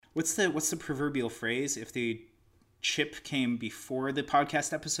what's the proverbial phrase? If the chip came before the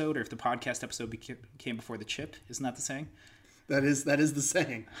podcast episode, or if the podcast episode came before the chip, isn't that the saying? That is the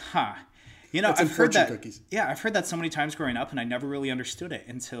saying. Huh. You know, That's I've heard that. cookies. Yeah, I've heard that so many times growing up, and I never really understood it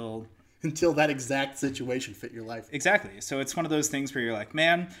Until that exact situation fit your life. Exactly. So it's one of those things where you're like,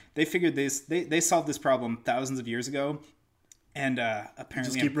 man, they figured this. They solved this problem thousands of years ago, and apparently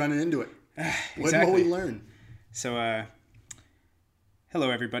just keep running into it. Exactly. When will we learn? So, hello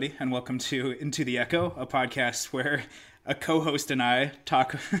everybody, and welcome to Into the Echo, a podcast where a co-host and I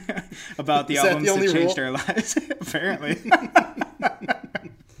talk about the albums that changed our lives. Apparently.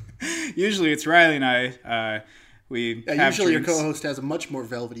 Usually it's Riley and I. Usually your co-host has a much more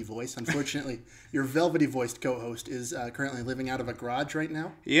velvety voice. Unfortunately, your velvety voiced co-host is currently living out of a garage right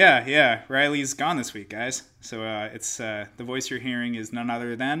now. Yeah. Riley's gone this week, guys. So it's the voice you're hearing is none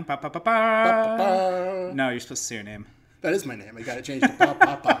other than pa pa pa pa. No, you're supposed to say your name. That is my name. I got it changed to pa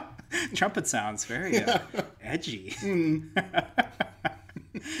pa pa. Trumpet sounds very edgy. No,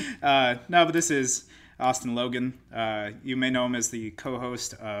 but this is Austin Logan. You may know him as the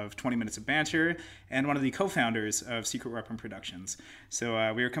co-host of 20 Minutes of Banter and one of the co-founders of Secret Weapon Productions.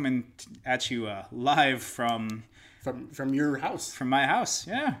 So we are coming at you live from your house. From my house,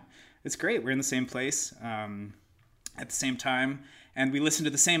 yeah. It's great. We're in the same place at the same time, and we listen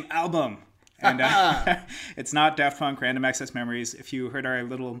to the same album. And it's not Daft Punk Random Access Memories. If you heard our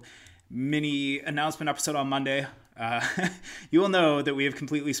little mini announcement episode on Monday, you will know that we have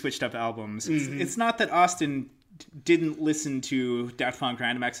completely switched up albums. Mm-hmm. It's not that Austin didn't listen to Daft Punk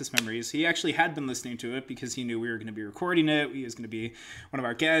Random Access Memories. He actually had been listening to it because he knew we were going to be recording it. He was going to be one of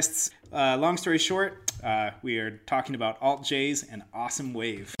our guests. Long story short, we are talking about Alt J's and Awesome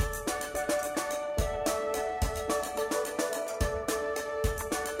Wave.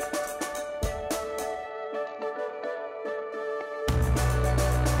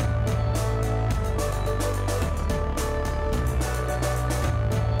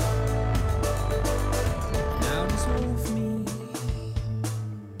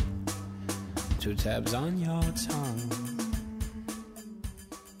 Tabs on your tongue.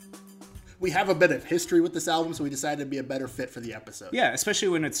 We have a bit of history with this album, so we decided to be a better fit for the episode. Yeah, especially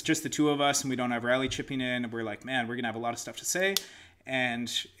when it's just the two of us and we don't have Riley chipping in. We're like, man, we're going to have a lot of stuff to say.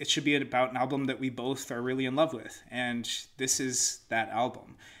 And it should be about an album that we both are really in love with. And this is that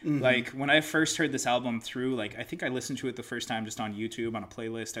album. Mm-hmm. Like, when I first heard this album through, I think I listened to it the first time just on YouTube on a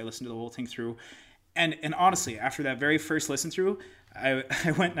playlist. I listened to the whole thing through. And honestly, after that very first listen through, I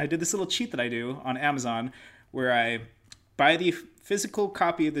went and I did this little cheat that I do on Amazon where I buy the physical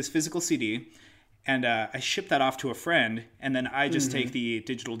copy of this physical CD and I ship that off to a friend, and then I just take the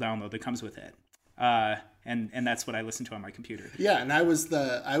digital download that comes with it. And that's what I listen to on my computer. Yeah, and I was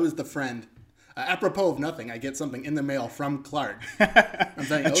the friend. Apropos of nothing, I get something in the mail from Clark. I'm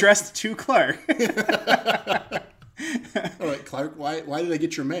saying, addressed to Clark. Oh, wait, Clark, why did I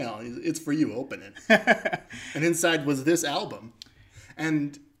get your mail? It's for you, open it. And inside was this album.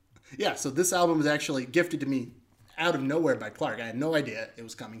 And yeah, so this album was actually gifted to me out of nowhere by Clark. I had no idea it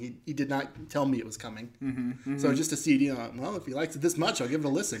was coming. He did not tell me it was coming. Mm-hmm. So just a CD, well, if he likes it this much, I'll give it a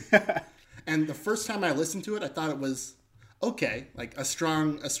listen. And the first time I listened to it, I thought it was okay, like a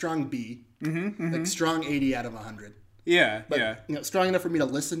strong B, like strong 80 out of 100. Yeah, but, yeah. Strong enough for me to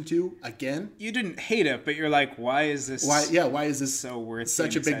listen to again. You didn't hate it, but you're like, why is this? Why is this so worth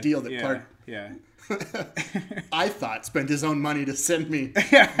such a big deal that Clark? Yeah. I thought spent his own money to send me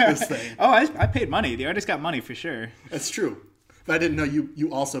this thing. Oh, I paid money. The artist got money for sure. That's true. But I didn't know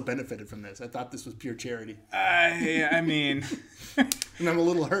you also benefited from this. I thought this was pure charity. I mean, and I'm a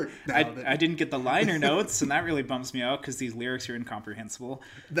little hurt now. I didn't get the liner notes, and that really bumps me out because these lyrics are incomprehensible.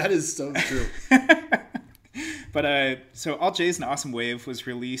 That is so true. But so Alt J's and Awesome Wave was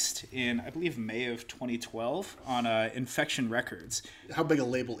released in, I believe, May of 2012 on Infection Records. How big a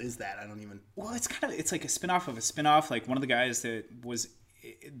label is that? I don't even. Well, it's like a spinoff of a spinoff. Like, one of the guys that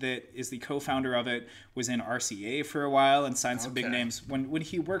is the co-founder of it was in RCA for a while and signed some big names. When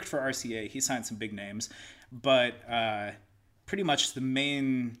he worked for RCA, he signed some big names. But pretty much the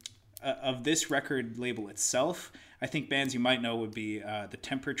main of this record label itself, I think bands you might know would be the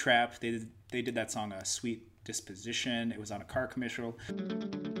Temper Trap. They did that song Sweet Disposition. It was on a car commercial.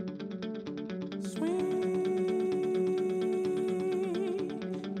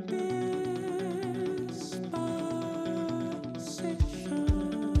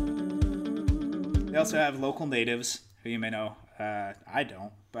 They also have Local Natives, who you may know. I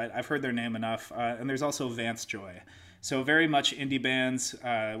don't, but I've heard their name enough. And there's also Vance Joy. So very much indie bands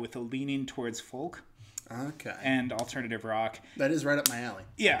with a leaning towards folk. Okay. And alternative rock. That is right up my alley.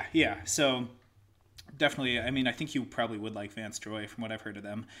 Yeah. So Definitely. I mean, I think you probably would like Vance Joy from what I've heard of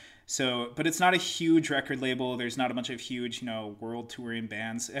them. So, but it's not a huge record label. There's not a bunch of huge, world touring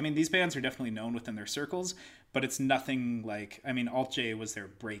bands. I mean, these bands are definitely known within their circles, but it's nothing like, I mean, Alt J was their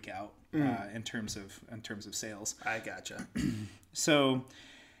breakout in terms of sales. I gotcha. So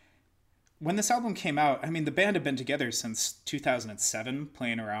when this album came out, I mean, the band had been together since 2007,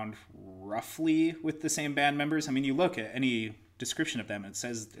 playing around roughly with the same band members. I mean, you look at any description of them, it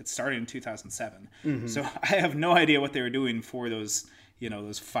says it started in 2007. So I have no idea what they were doing for those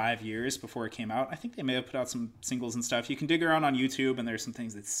 5 years before it came out. I think they may have put out some singles and stuff. You can dig around on YouTube, and there's some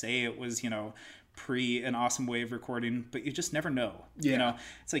things that say it was, pre an Awesome Wave recording, but you just never know. Yeah.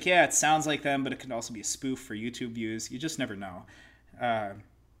 It's like, yeah, it sounds like them, but it could also be a spoof for YouTube views. You just never know.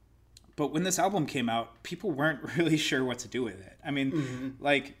 But when this album came out, people weren't really sure what to do with it. I mean,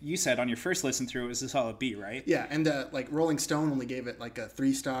 like you said, on your first listen through, it was a solid B, right? Yeah, and like Rolling Stone only gave it like a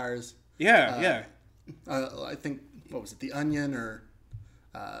 3 stars. Yeah. I think, what was it, The Onion or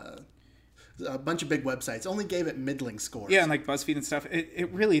a bunch of big websites only gave it middling scores. Yeah, and like BuzzFeed and stuff,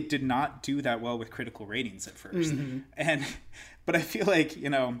 it really did not do that well with critical ratings at first. But I feel like,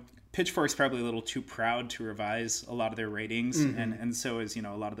 Pitchfork's probably a little too proud to revise a lot of their ratings, and so is, a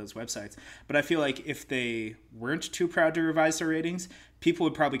lot of those websites. But I feel like if they weren't too proud to revise their ratings, people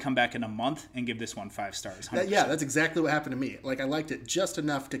would probably come back in a month and give this one 5 stars. Yeah, that's exactly what happened to me. Like, I liked it just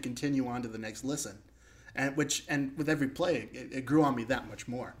enough to continue on to the next listen. And with every play, it grew on me that much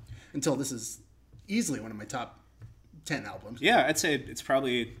more. Until this is easily one of my top 10 albums. Yeah, I'd say it's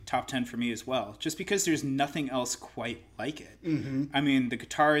probably top 10 for me as well, just because there's nothing else quite like it. I mean, the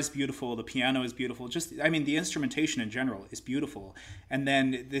guitar is beautiful, the piano is beautiful, the instrumentation in general is beautiful, and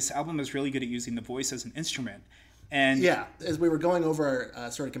then this album is really good at using the voice as an instrument. And yeah, as we were going over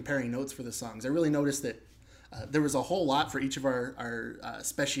sort of comparing notes for the songs, I really noticed that there was a whole lot for each of our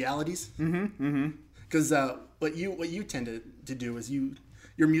specialities. Because what you tend to do is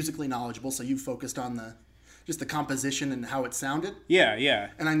you're musically knowledgeable, so you focused on just the composition and how it sounded. Yeah.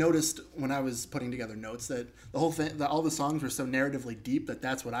 And I noticed when I was putting together notes that the whole thing, that all the songs were so narratively deep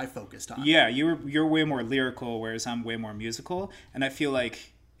that's what I focused on. Yeah, you're way more lyrical, whereas I'm way more musical. And I feel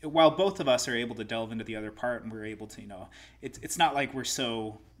like while both of us are able to delve into the other part, and we're able to, it's not like we're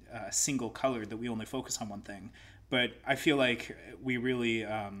so single colored that we only focus on one thing. But I feel like we really.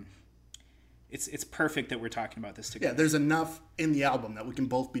 It's perfect that we're talking about this together. Yeah, there's enough in the album that we can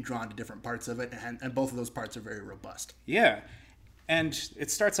both be drawn to different parts of it, and both of those parts are very robust. Yeah, and it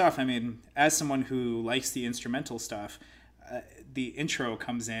starts off, I mean, as someone who likes the instrumental stuff, the intro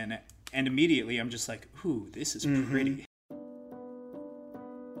comes in, and immediately I'm just like, ooh, this is pretty.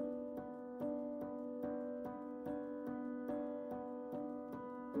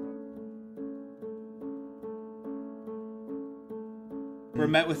 We're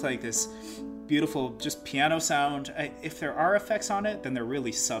met with like this beautiful just piano sound. If there are effects on it, then they're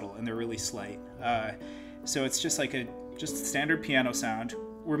really subtle and they're really slight. So it's just like just standard piano sound.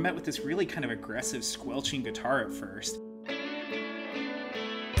 We're met with this really kind of aggressive squelching guitar at first.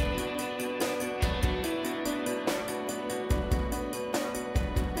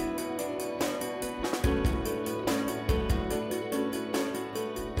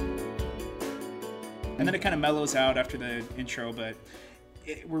 And then it kind of mellows out after the intro, but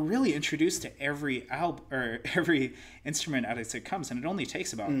we're really introduced to every album or every instrument as it comes, and it only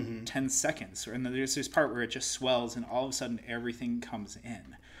takes about 10 seconds. And then there's this part where it just swells, and all of a sudden everything comes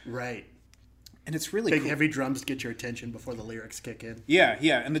in. Right. And it's really big, cool. Heavy drums to get your attention before the lyrics kick in. Yeah,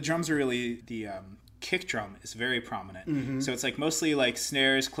 and the drums are really the kick drum is very prominent. So it's like mostly like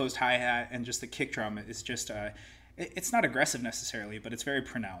snares, closed hi-hat, and just the kick drum is just it's not aggressive necessarily, but it's very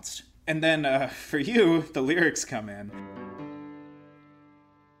pronounced. And then for you, the lyrics come in.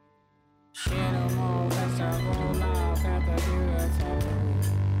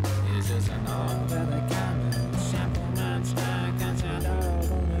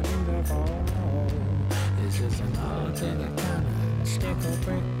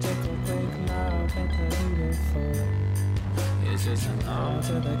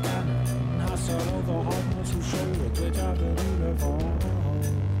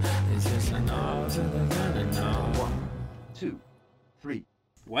 One, two, three.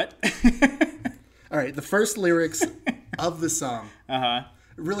 What? All right, the first lyrics of the song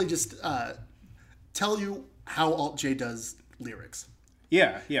really just tell you how Alt J does lyrics.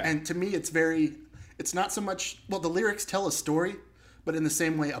 Yeah. And to me, it's not so much, well, the lyrics tell a story, but in the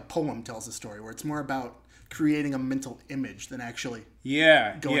same way a poem tells a story, where it's more about creating a mental image than actually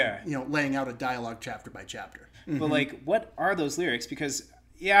laying out a dialogue chapter by chapter. But like, what are those lyrics? Because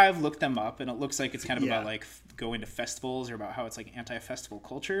I've looked them up, and it looks like it's kind of about like going to festivals or about how it's like anti-festival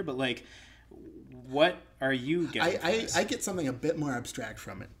culture. But like, What are you getting? I get something a bit more abstract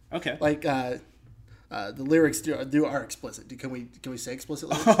from it. Okay. Like the lyrics are explicit. Can we say explicit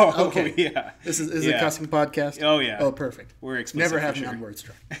lyrics? Oh, Okay. yeah. This is Yeah. a cussing podcast. Oh, yeah. Oh, perfect. We're explicit Never for have me sure. on word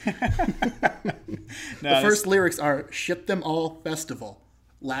strike. No, The first lyrics are "Ship them all festival,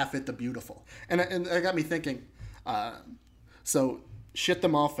 laugh at the beautiful," and that got me thinking. So shit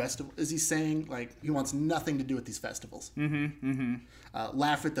them all festival. Is he saying like he wants nothing to do with these festivals?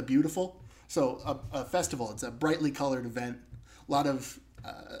 Laugh at the beautiful. So a festival. It's a brightly colored event. A lot of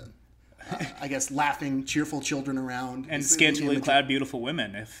I guess laughing, cheerful children around, and It's the scantily imagery. clad beautiful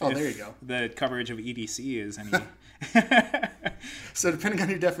women. If there you go. The coverage of EDC is any. So depending on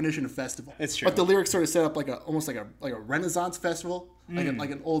your definition of festival, It's true. But the lyrics sort of set up almost like a Renaissance festival, like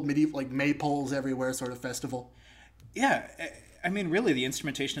an old medieval, like maypoles everywhere sort of festival. Yeah, I mean, really, the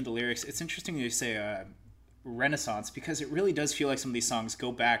instrumentation of the lyrics. It's interesting you say Renaissance because it really does feel like some of these songs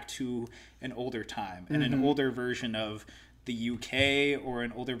go back to an older time and an older version of the UK or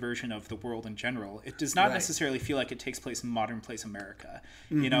an older version of the world in general. It does not Right. necessarily feel like it takes place in modern place America,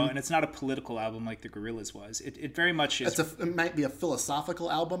 you know, and it's not a political album like the Gorillaz was. It very much is. It might be a philosophical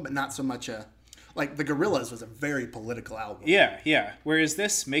album, but not so much like the Gorillaz was a very political album. Yeah. Whereas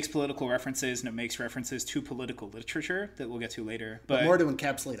this makes political references and it makes references to political literature that we'll get to later. But More to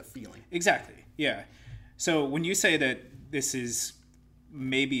encapsulate a feeling. exactly, yeah. So when you say that this is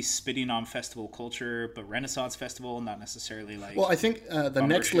maybe spitting on festival culture, but Renaissance festival, not necessarily like. Well, I think the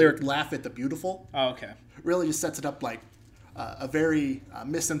next shoot. lyric, "Laugh at the Beautiful," Oh, okay. really just sets it up like a very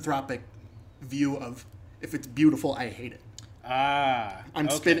misanthropic view of if it's beautiful, I hate it. Ah. I'm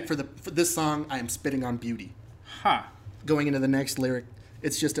okay. spitting for this song. I am spitting on beauty. Huh. Going into the next lyric,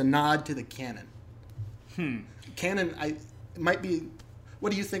 it's just a nod to the canon. Canon, it might be.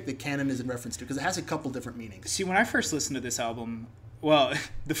 What do you think the canon is in reference to? Because it has a couple different meanings. See, when I first listened to this album, well,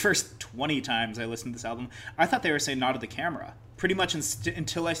 the first 20 times I listened to this album, I thought they were saying "nod to the camera." Pretty much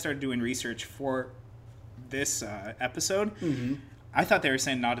until I started doing research for this episode, I thought they were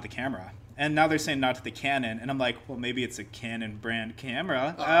saying "nod to the camera." And now they're saying "nod to the Canon," and I'm like, well, maybe it's a Canon brand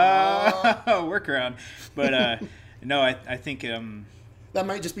camera. Workaround. But no, I think That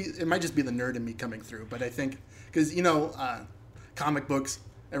might just be. It might just be the nerd in me coming through. But I think because comic books,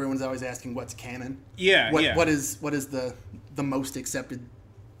 everyone's always asking what's canon. Yeah, yeah. What is the most accepted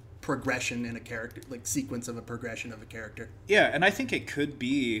progression in a character, like sequence of a progression of a character. Yeah, and I think it could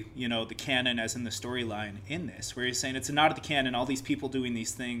be, the canon as in the storyline in this, where he's saying it's a nod to the canon, all these people doing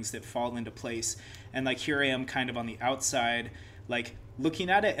these things that fall into place. And, like, here I am kind of on the outside, like, looking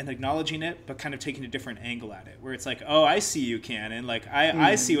at it and acknowledging it, but kind of taking a different angle at it, where it's like, oh, I see you, canon. Like,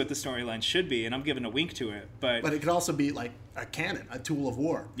 I see what the storyline should be, and I'm giving a wink to it. But it could also be, like, a cannon, a tool of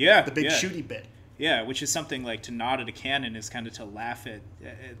war. Yeah, The big yeah. shooty bit. Yeah, which is something like to nod at a cannon is kind of to laugh at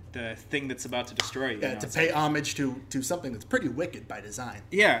the thing that's about to destroy you. Yeah, to pay homage to something that's pretty wicked by design.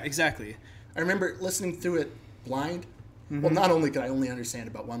 Yeah, exactly. I remember listening through it blind. Well, not only could I only understand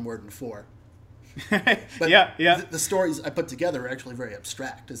about one word in four, but yeah. the stories I put together are actually very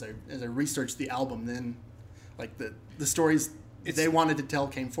abstract. As I researched the album, then like the stories they wanted to tell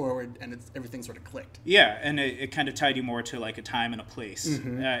came forward, and everything sort of clicked. Yeah, and it kind of tied you more to like a time and a place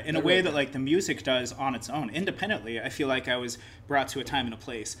in a way that like the music does on its own. Independently, I feel like I was brought to a time and a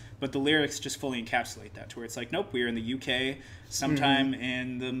place, but the lyrics just fully encapsulate that to where it's like, nope, we were in the UK sometime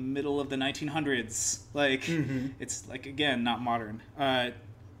in the middle of the 1900s. Like, it's like, again, not modern.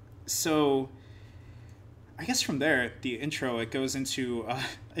 So I guess from there, the intro, it goes into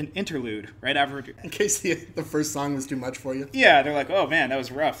an interlude right after. In case the first song was too much for you. Yeah, they're like, oh man, that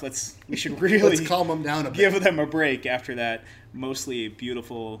was rough. We should really Let's calm them down a bit. give them a break after that mostly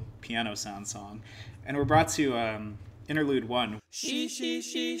beautiful piano sound song. And we're brought to interlude 1.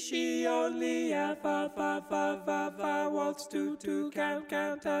 She only wants to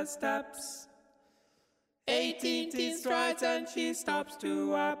count her steps. 18 strides and she stops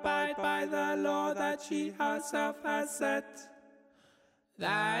to abide by the law that she herself has set.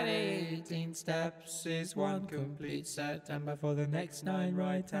 That 18 steps is one complete set, and before the next 9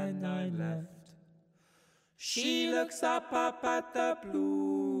 right and 9 left. She looks up at the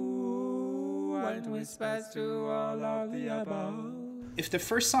blue and whispers to all of the above. If the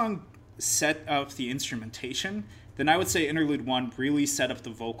first song set up the instrumentation, then I would say interlude 1 really set up the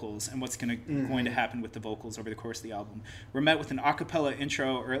vocals and what's going to happen with the vocals over the course of the album. We're met with an a cappella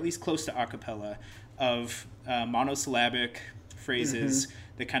intro, or at least close to a cappella, of monosyllabic phrases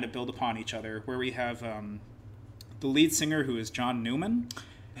that kind of build upon each other, where we have the lead singer, who is John Newman.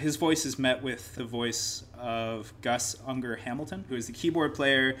 His voice is met with the voice of Gus Unger Hamilton, who is the keyboard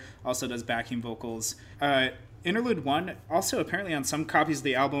player, also does backing vocals. Interlude 1, also apparently on some copies of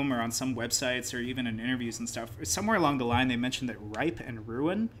the album or on some websites or even in interviews and stuff, somewhere along the line they mentioned that Ripe and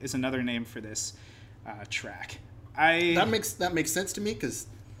Ruin is another name for this track. That makes sense to me, because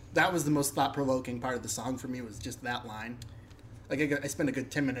that was the most thought-provoking part of the song for me, was just that line. Like, I spent a good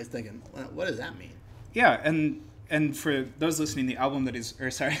 10 minutes thinking, what does that mean? Yeah, and for those listening, the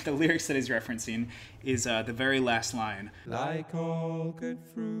lyrics that he's referencing is the very last line. Like all good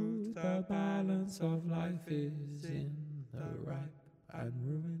fruit, the balance of life is in the ripe and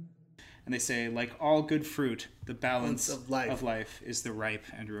ruin. And they say, like all good fruit, the balance of life is the ripe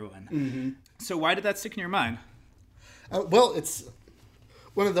and ruin. Mm-hmm. So why did that stick in your mind? Well, it's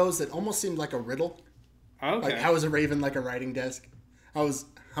one of those that almost seemed like a riddle. Okay. Like, how is a raven like a writing desk? How is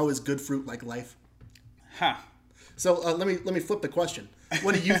good fruit like life? Huh. So let me flip the question.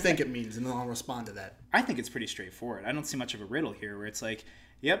 What do you think it means? And then I'll respond to that. I think it's pretty straightforward. I don't see much of a riddle here, where it's like,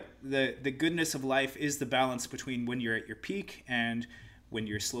 yep, the goodness of life is the balance between when you're at your peak and when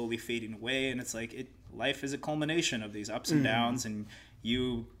you're slowly fading away. And it's like, life is a culmination of these ups and downs, and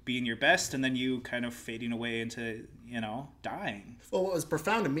you being your best and then you kind of fading away into, dying. Well, what was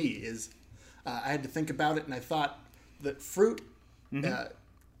profound to me is I had to think about it, and I thought that fruit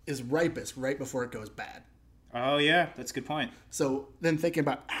is ripest right before it goes bad. Oh, yeah, that's a good point. So then thinking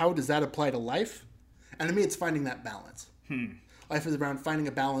about how does that apply to life? And to me, it's finding that balance. Life is around finding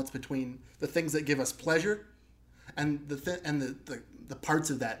a balance between the things that give us pleasure and the parts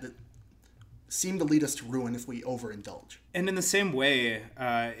of that seem to lead us to ruin if we overindulge. And in the same way,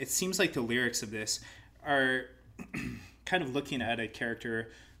 it seems like the lyrics of this are kind of looking at a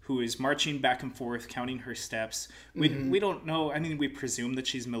character who is marching back and forth, counting her steps. We don't know. I mean, we presume that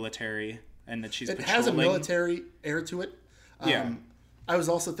she's military and that she's It patrolling. has a military air to it. Yeah. I was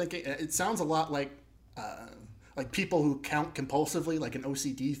also thinking, it sounds a lot like people who count compulsively, like an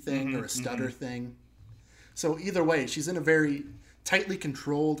OCD thing or a stutter thing. So either way, she's in a very tightly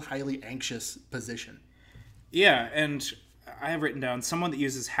controlled, highly anxious position. Yeah, and I have written down someone that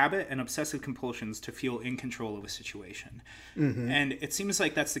uses habit and obsessive compulsions to feel in control of a situation. And it seems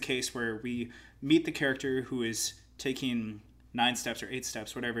like that's the case where we meet the character who is taking 9 steps or 8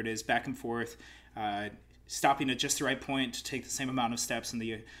 steps, whatever it is, back and forth, stopping at just the right point to take the same amount of steps in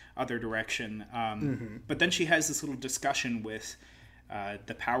the other direction. But then she has this little discussion with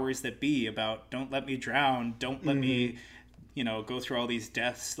the powers that be about, don't let me drown, don't let me, go through all these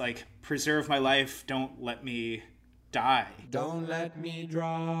deaths, like, preserve my life, don't let me die. Don't let me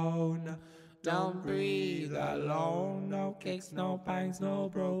drown. Don't breathe alone. No kicks, no bangs, no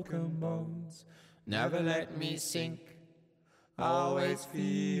broken bones. Never let me sink. Always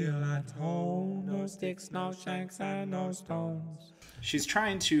feel at home. No sticks, no shanks, and no stones. She's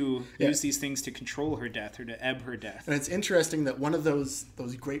trying to use these things to control her death or to ebb her death. And it's interesting that one of those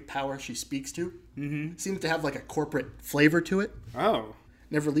great powers she speaks to seems to have like a corporate flavor to it. Oh.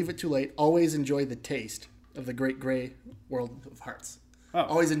 Never leave it too late. Always enjoy the taste of the great gray world of hearts. Oh.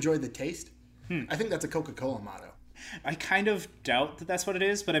 Always enjoy the taste. I think that's a Coca-Cola motto. I kind of doubt that that's what it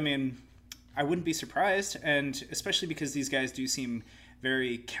is, but I mean, I wouldn't be surprised, and especially because these guys do seem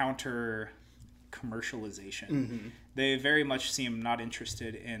very counter commercialization. They very much seem not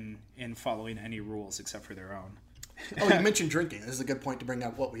interested in following any rules except for their own. Oh, you mentioned drinking. This is a good point to bring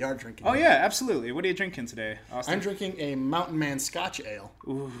up what we are drinking. Oh, yeah, absolutely. What are you drinking today, Austin? I'm drinking a Mountain Man Scotch Ale.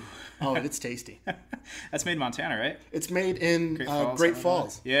 Ooh. Oh, it's tasty. That's made in Montana, right? It's made in Great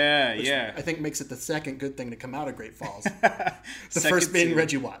Falls. Yeah, yeah. I think makes it the second good thing to come out of Great Falls. The first being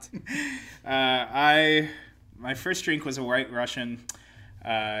Reggie Watts. My first drink was a White Russian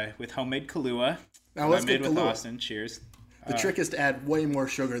with homemade Kahlua. Now let's get made with Kahlua. Austin. Cheers. The trick is to add way more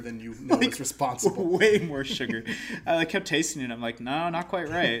sugar than you know is responsible. Way more sugar. I kept tasting it. I'm like, no, not quite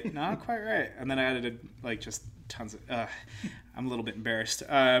right. Not quite right. And then I added just tons of... I'm a little bit embarrassed.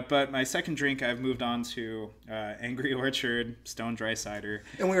 But my second drink, I've moved on to Angry Orchard Stone Dry Cider.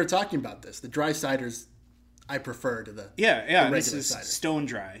 And we were talking about this. The dry ciders I prefer to the Yeah. This is cider. Stone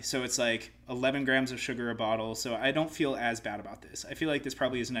Dry. So it's like 11 grams of sugar a bottle. So I don't feel as bad about this. I feel like this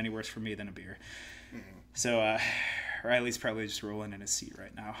probably isn't any worse for me than a beer. So... Riley's probably just rolling in his seat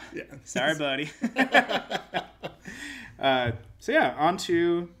right now. Yeah. Sorry, buddy. So yeah, on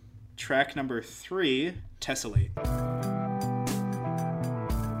to track number 3, Tessellate.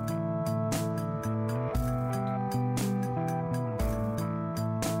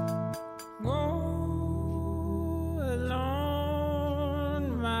 Go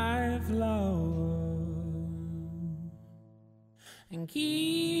along, my flower, and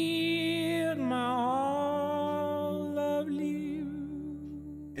keep my all lovely.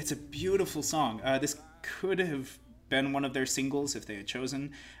 It's a beautiful song. This could have been one of their singles if they had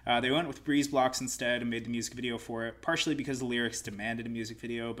chosen. They went with Breeze Blocks instead and made the music video for it, partially because the lyrics demanded a music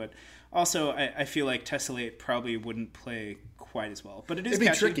video, but also I feel like Tessellate probably wouldn't play quite as well. But it is It'd be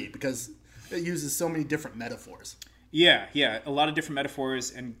catchy. tricky because it uses so many different metaphors. Yeah, a lot of different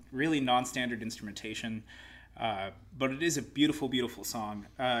metaphors and really non-standard instrumentation. But it is a beautiful, beautiful song.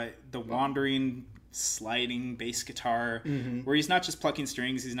 The wandering, sliding bass guitar, where he's not just plucking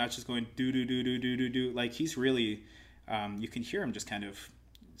strings, he's not just going do do do do do do do. Like he's really, you can hear him just kind of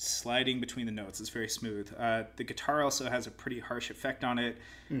sliding between the notes. It's very smooth. The guitar also has a pretty harsh effect on it.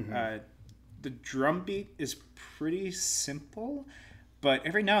 The drum beat is pretty simple, but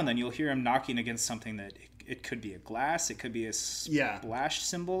every now and then you'll hear him knocking against something that it could be a glass, it could be a splash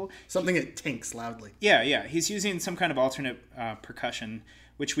cymbal. Something that tinks loudly. Yeah. He's using some kind of alternate percussion,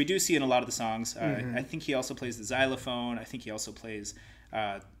 which we do see in a lot of the songs. I think he also plays the xylophone. I think he also plays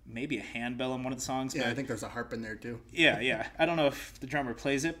maybe a handbell in one of the songs. Yeah, but I think there's a harp in there too. Yeah. I don't know if the drummer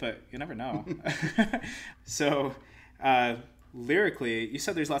plays it, but you never know. So, lyrically, you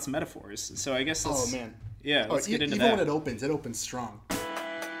said there's lots of metaphors. So I guess let's, yeah, let's get into even that. when it opens strong.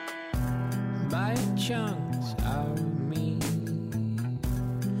 Bite chunks out of me.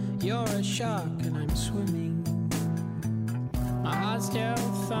 You're a shark and I'm swimming. My heart still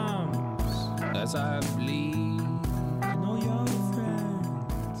thumps as I bleed. And all your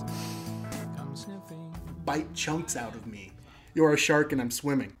friends come sniffing. Bite chunks out of me. You're a shark and I'm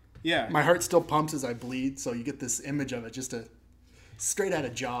swimming. Yeah. My heart still pumps as I bleed, so you get this image of it just straight out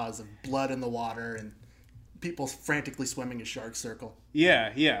of Jaws, of blood in the water and people frantically swimming a shark circle.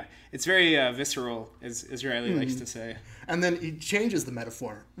 Yeah. It's very visceral, as Riley likes to say. And then he changes the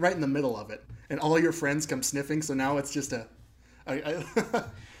metaphor right in the middle of it, and all your friends come sniffing. So now it's just a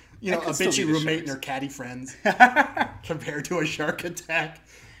bitchy roommate and her catty friends compared to a shark attack.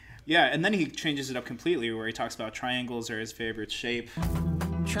 Yeah, and then he changes it up completely, where he talks about triangles are his favorite shape.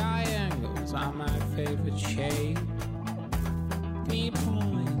 Triangles are my favorite shape. 3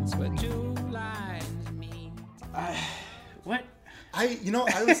 points where 2 lines meet. What? I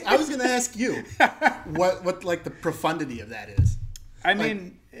was gonna ask you what like the profundity of that is. I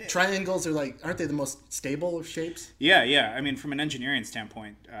mean, triangles are aren't they the most stable of shapes? Yeah. I mean, from an engineering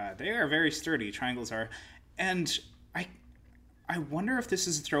standpoint, they are very sturdy. Triangles are, and I wonder if this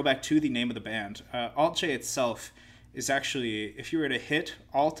is a throwback to the name of the band. Alt J itself is actually, if you were to hit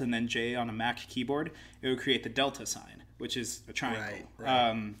Alt and then J on a Mac keyboard, it would create the delta sign, which is a triangle.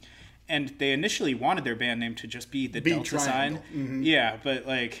 Right. And they initially wanted their band name to just be the delta sign. Mm-hmm. Yeah, but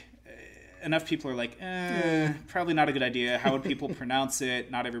enough people are like, probably not a good idea. How would people pronounce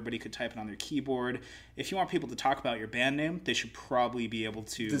it? Not everybody could type it on their keyboard. If you want people to talk about your band name, they should probably be able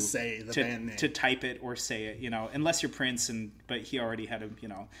to say the band name, to type it or say it. Unless you're Prince, but he already had a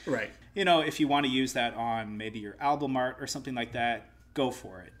right. If you want to use that on maybe your album art or something like that, go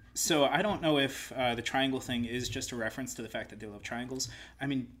for it. So I don't know if the triangle thing is just a reference to the fact that they love triangles. I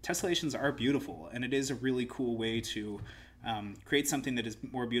mean, tessellations are beautiful, and it is a really cool way to create something that is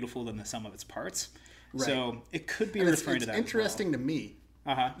more beautiful than the sum of its parts. Right. So it could be referring to that. It's interesting to me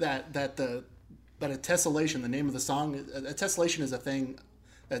that a tessellation, the name of the song, a tessellation is a thing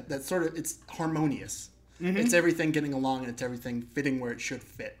that sort of, it's harmonious. Mm-hmm. It's everything getting along and it's everything fitting where it should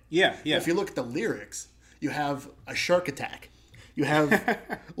fit. Yeah. But if you look at the lyrics, you have a shark attack. You have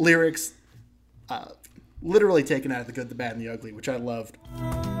lyrics literally taken out of The Good, the Bad, and the Ugly, which I loved.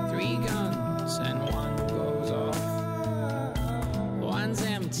 3 guns and 1 goes off. 1's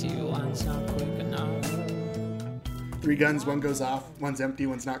empty, 1's not quick enough. 3 guns, 1 goes off, 1's empty,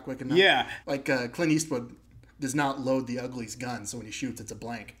 1's not quick enough. Yeah. Like Clint Eastwood does not load the Ugly's gun, so when he shoots, it's a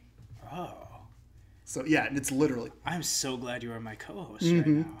blank. Oh. So yeah, it's literally. I'm so glad you are my co-host right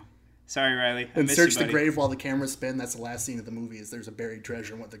now. Sorry, Riley. And search the grave while the cameras spin. That's the last scene of the movie. Is there's a buried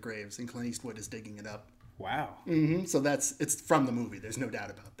treasure in one of the graves, and Clint Eastwood is digging it up. Wow. Mm-hmm. So it's from the movie. There's no doubt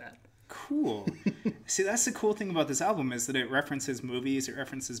about that. Cool. See, that's the cool thing about this album is that it references movies, it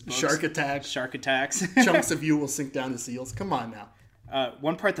references books. Shark attacks. Chunks of you will sink down to seals. Come on now.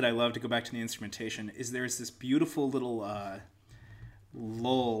 One part that I love, to go back to the instrumentation, is there's this beautiful little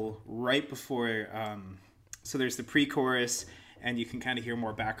lull right before. So there's the pre-chorus, and you can kind of hear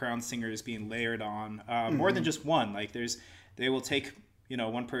more background singers being layered on, more than just one. Like they will take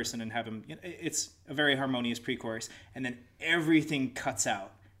one person and have him. It's a very harmonious pre-chorus, and then everything cuts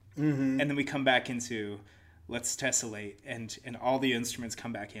out, and then we come back into Let's Tessellate, and all the instruments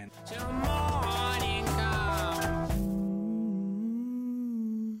come back in. Till morning comes.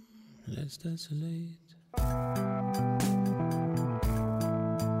 Let's tessellate.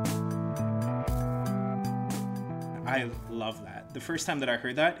 I love that. The first time that I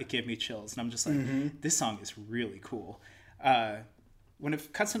heard that, it gave me chills. And I'm just like, this song is really cool. When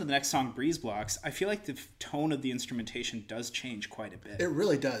it cuts into the next song, Breeze Blocks, I feel like the tone of the instrumentation does change quite a bit. It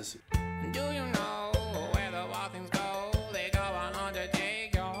really does. Do you know where the wild things go? They go on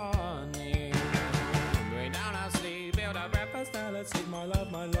undertake your name. Way down our sleep, build a breakfast, now let's eat my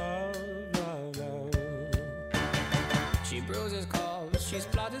love, love, love. She bruises calls, she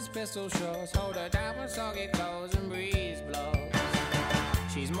splutters pistol shots. Hold her down with soggy clothes and breeze blows.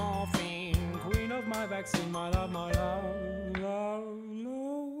 She's morphine, queen of my vaccine, my love, love, love.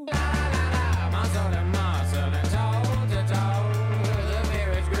 La la la, muscle to muscle and toe to toe. The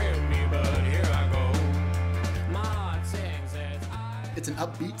mirrors grip me, but here I go. My heart sings as It's an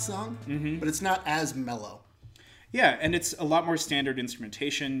upbeat song, but it's not as mellow. Yeah, and it's a lot more standard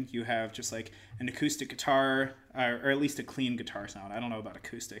instrumentation. You have just like an acoustic guitar, or at least a clean guitar sound. I don't know about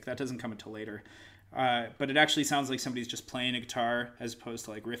acoustic. That doesn't come until later. But it actually sounds like somebody's just playing a guitar as opposed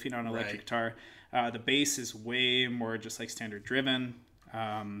to like riffing on an electric guitar. The bass is way more just like standard driven.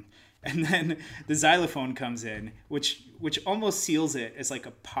 And then the xylophone comes in, which almost seals it as like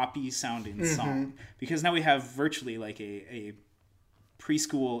a poppy sounding song, because now we have virtually like a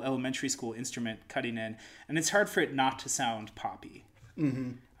preschool, elementary school instrument cutting in, and it's hard for it not to sound poppy,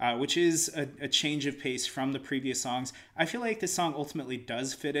 which is a change of pace from the previous songs. I feel like this song ultimately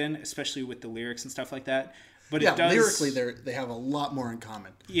does fit in, especially with the lyrics and stuff like that. But Yeah, it does, lyrically, they have a lot more in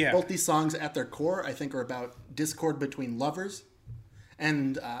common. Yeah. Both these songs, at their core, I think are about discord between lovers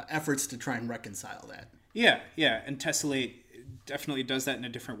and efforts to try and reconcile that. Yeah, and Tessellate definitely does that in a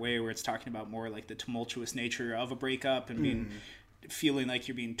different way, where it's talking about more like the tumultuous nature of a breakup and feeling like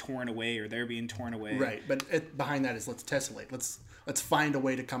you're being torn away or they're being torn away. Right, but behind that is let's tessellate. Let's find a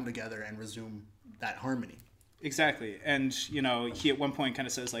way to come together and resume that harmony. Exactly. And, you know, he at one point kind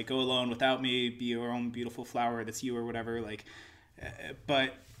of says, like, go alone without me, be your own beautiful flower that's you or whatever. Like,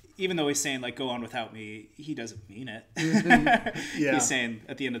 but even though he's saying, like, go on without me, he doesn't mean it. Yeah. He's saying,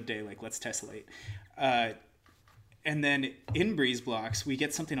 at the end of the day, like, let's tessellate. And then in Breeze Blocks, we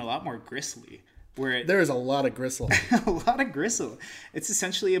get something a lot more gristly. Where There is a lot of gristle. a lot of gristle. It's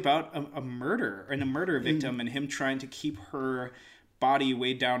essentially about a murder and a murder victim and him trying to keep her body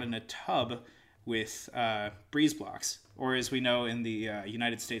weighed down in a tub with breeze blocks, or as we know in the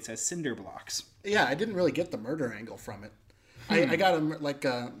United States as cinder blocks. Yeah, I didn't really get the murder angle from it. I got him like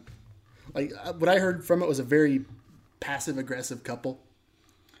what I heard from it was a very passive aggressive couple.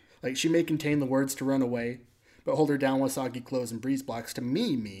 Like, she may contain the words to run away, but hold her down with soggy clothes and breeze blocks to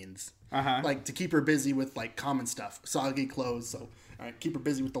me means like to keep her busy with like common stuff, soggy clothes. So all right, keep her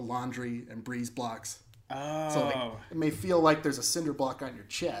busy with the laundry and breeze blocks. Oh, So like, it may feel like there's a cinder block on your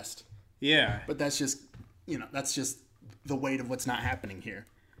chest, yeah. but that's just that's just the weight of what's not happening here.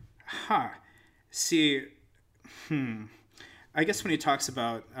 Huh. See, I guess when he talks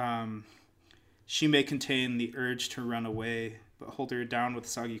about she may contain the urge to run away, but hold her down with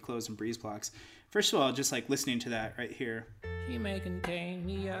soggy clothes and breeze blocks. First of all, just like listening to that right here. She may contain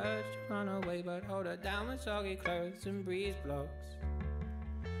the urge to run away, but hold her down with soggy clothes and breeze blocks.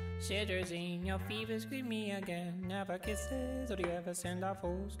 Cetirizine, your fevers greet me again. Never kisses, or do you ever send a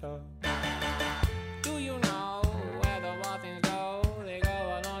full stop? Do you know where the wild things go? They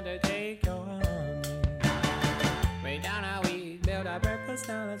go along to take your honey. Way down how we build our breakfast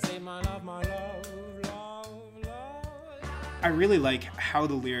down and say, my love, love, love. I really like how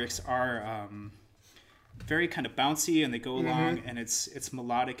the lyrics are very kind of bouncy and they go along and it's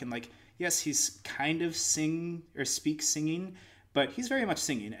melodic and like, yes, he's kind of singing, but he's very much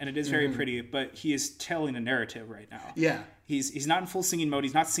singing and it is very pretty, but he is telling a narrative right now. Yeah. He's not in full singing mode.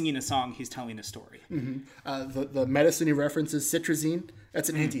 He's not singing a song. He's telling a story. The medicine he references, cetirizine, that's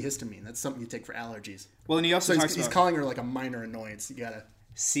an antihistamine. That's something you take for allergies. Well, and he also So talks he's about calling her like a minor annoyance. You gotta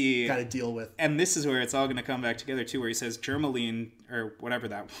deal with. And this is where it's all going to come back together too, where he says Germaline or whatever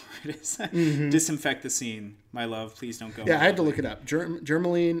that word is, disinfect the scene, my love. Please don't go. Yeah, I had to look it up.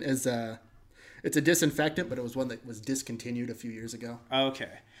 Germaline is it's a disinfectant, but it was one that was discontinued a few years ago.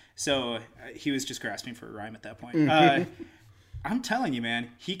 Okay, so he was just grasping for a rhyme at that point. I'm telling you, man,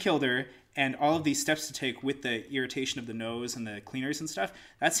 he killed her, and all of these steps to take with the irritation of the nose and the cleaners and stuff,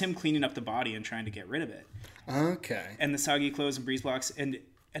 that's him cleaning up the body and trying to get rid of it. Okay. And the soggy clothes and breeze blocks, and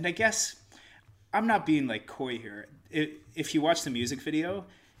I guess I'm not being like coy here. If you watch the music video,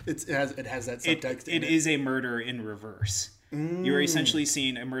 It has that subtext. it is a murder in reverse. You are essentially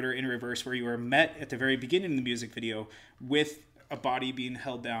seeing a murder in reverse, where you are met at the very beginning of the music video with a body being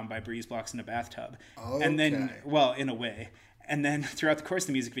held down by breeze blocks in a bathtub, and then, Okay. well, in a way, and then throughout the course of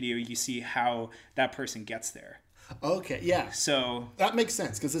the music video, you see how that person gets there. Okay, yeah. So That makes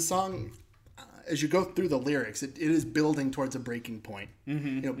sense because this song, as you go through the lyrics, it is building towards a breaking point.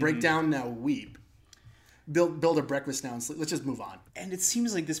 Break down now, weep. Build a breakfast now and sleep. Let's just move on. And it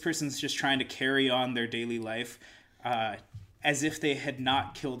seems like this person's just trying to carry on their daily life as if they had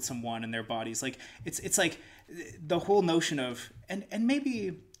not killed someone in their bodies. Like it's like the whole notion of and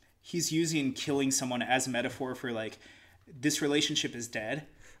maybe he's using killing someone as a metaphor for like this relationship is dead.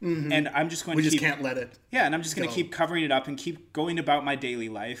 And I'm just going to can't let it. Yeah, and I'm just going to keep covering it up and keep going about my daily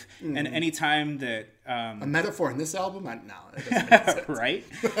life. And anytime that a metaphor in this album, no, it doesn't make sense. Right?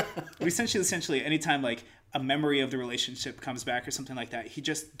 But essentially, anytime like a memory of the relationship comes back or something like that, he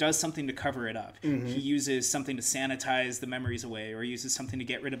just does something to cover it up. He uses something to sanitize the memories away, or uses something to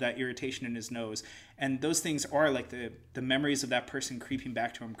get rid of that irritation in his nose. And those things are like the memories of that person creeping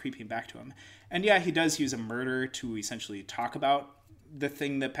back to him. And yeah, he does use a murder to essentially talk about the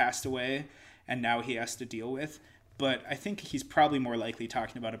thing that passed away and now he has to deal with. But I think he's probably more likely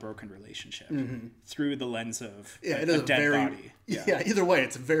talking about a broken relationship through the lens of it is a dead body. Yeah, either way,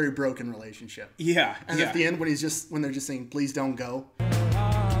 it's a very broken relationship. Yeah. And at the end, when they're just saying, please don't go.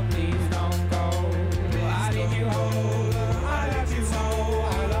 Oh, please don't go. I need you home. I love you so.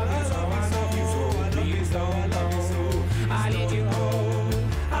 I love you so. I love you so. Please don't go. I need you home.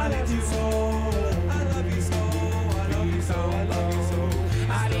 I love you so. I love you so. I love you so. I love you so.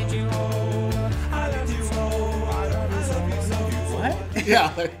 I need you home. I love you so. I love you so. I love you so. What?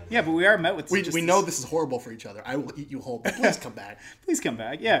 Yeah. Yeah, but we are met with We know this is horrible for each other. I will eat you whole, but please come back. Please come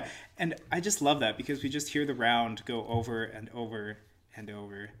back. Yeah. And I just love that because we just hear the round go over and over and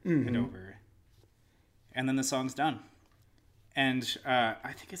over and over. And then the song's done. And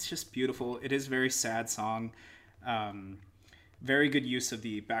I think it's just beautiful. It is a very sad song. Very good use of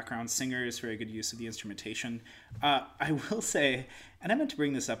the background singers, very good use of the instrumentation. I will say, and I meant to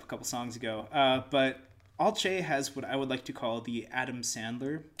bring this up a couple songs ago, but Alt J has what I would like to call the Adam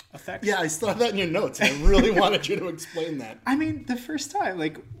Sandler effect. Yeah, I saw that in your notes. I really wanted you to explain that. I mean, the first time,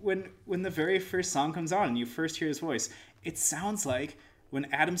 like when the very first song comes on and you first hear his voice, it sounds like when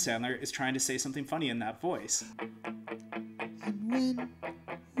Adam Sandler is trying to say something funny in that voice. And when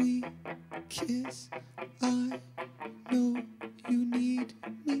we kiss, I know you need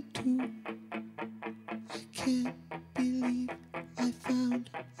me too. I can't believe I found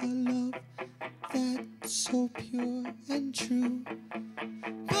a love that's so pure and true.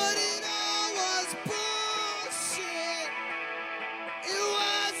 But it all was bullshit. It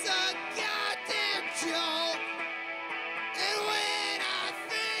was a goddamn joke. And when I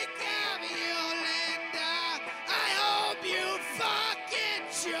think of you, Linda, I hope you fucking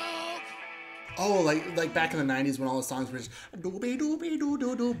choke. Oh, like back in the 90s when all the songs were just doobie doobie doo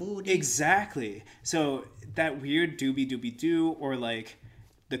doo doo boo. Exactly. So that weird doobie doobie doo, or like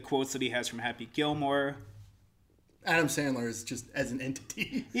the quotes that he has from Happy Gilmore. Adam Sandler is just as an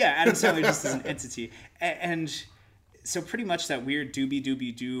entity. Yeah, Adam Sandler just as an entity. And so pretty much that weird doobie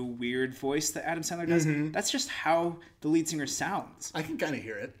doobie doo weird voice that Adam Sandler does, that's just how the lead singer sounds. I can kind of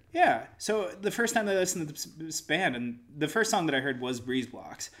hear it. Yeah. So the first time I listened to this band, and the first song that I heard was Breeze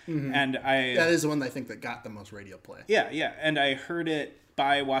Blocks. And That is the one that I think that got the most radio play. Yeah. And I heard it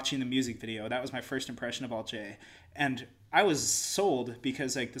by watching the music video. That was my first impression of Alt J. And I was sold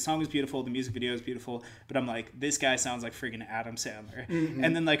because like the song was beautiful, the music video is beautiful, but I'm like, this guy sounds like friggin' Adam Sandler.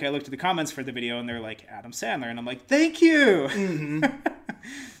 And then like I looked at the comments for the video and they're like Adam Sandler, and I'm like, thank you.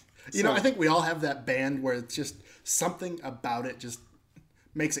 You know, I think we all have that band where it's just something about it just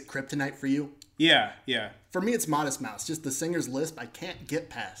makes it kryptonite for you. Yeah. For me, it's Modest Mouse. Just the singer's lisp, I can't get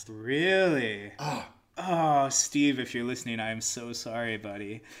past. Really? Oh, Steve, if you're listening, I am so sorry,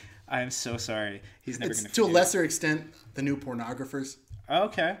 buddy. I am so sorry. He's never going It's to a lesser extent the New Pornographers.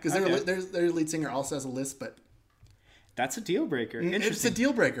 Okay. Because their lead singer also has a lisp, but that's a deal breaker. Interesting. it's a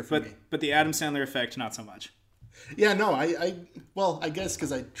deal breaker for me. But the Adam Sandler effect, not so much. Yeah, no, I guess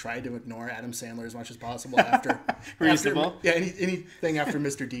because I tried to ignore Adam Sandler as much as possible after. Reasonable. Anything after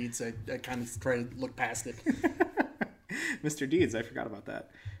Mr. Deeds, I kind of try to look past it. Mr. Deeds, I forgot about that.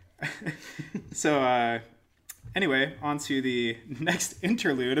 So, anyway, on to the next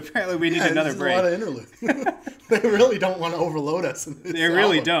interlude. Apparently, we need another break. A lot of interludes. They really don't want to overload us. They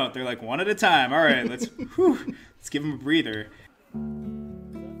really don't. They're like, one at a time. All right, let's give them a breather.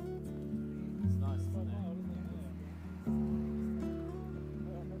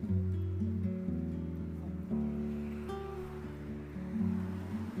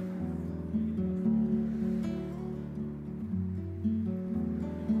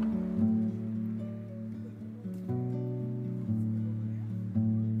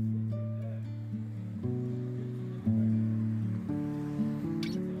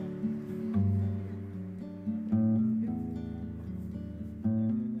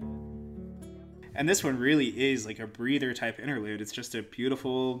 And this one really is like a breather type interlude. It's just a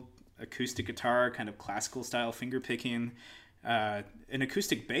beautiful acoustic guitar, kind of classical style finger picking, an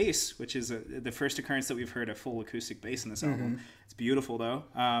acoustic bass, which is the first occurrence that we've heard a full acoustic bass in this album. It's beautiful though.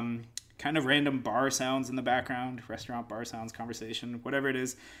 Kind of random bar sounds in the background, restaurant bar sounds, conversation, whatever it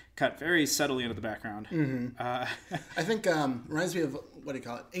is, cut very subtly into the background. I think reminds me of, what do you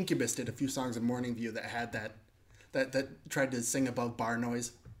call it? Incubus did a few songs in Morning View that had that tried to sing above bar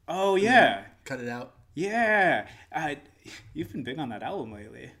noise. Oh yeah, Cut it out. yeah. You've been big on that album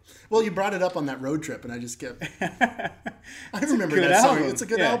lately. Well, you brought it up on that road trip, and I just kept. I remember Good that song. album. It's a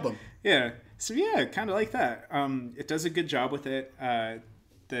good Yeah. album. Yeah. So yeah, kind of like that. It does a good job with it.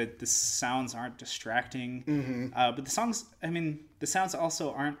 The sounds aren't distracting, but the songs. I mean, the sounds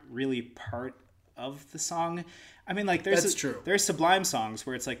also aren't really part of the song. I mean, like That's true. There's Sublime songs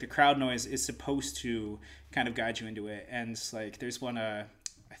where it's like the crowd noise is supposed to kind of guide you into it, and like there's one. I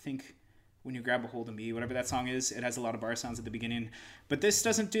think. When You Grab a Hold of Me, whatever that song is, it has a lot of bar sounds at the beginning. But this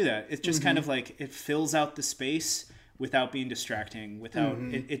doesn't do that. It's just kind of like it fills out the space without being distracting. Without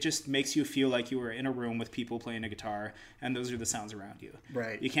it just makes you feel like you were in a room with people playing a guitar, and those are the sounds around you.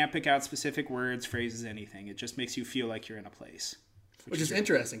 Right. You can't pick out specific words, phrases, anything. It just makes you feel like you're in a place. Which is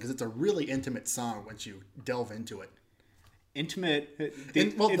interesting because it's a really intimate song once you delve into it. Intimate.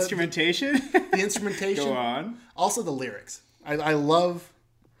 Well, the Instrumentation. The instrumentation. Go on. Also the lyrics. I love.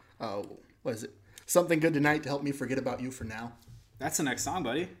 What is it? Something good tonight to help me forget about you for now. That's the next song,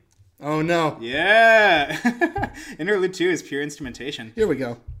 buddy. Oh no. Yeah. Interlude 2 is pure instrumentation. Here we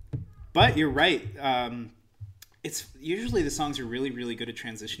go. But you're right. It's usually the songs are really, really good at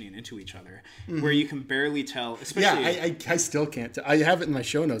transitioning into each other, where you can barely tell. Especially, Yeah, I still can't. I have it in my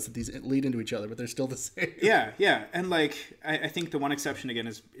show notes that these lead into each other, but they're still the same. yeah, and like I think the one exception again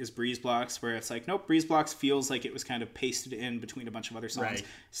is Breeze Blocks, where it's like nope, Breeze Blocks feels like it was kind of pasted in between a bunch of other songs. Right.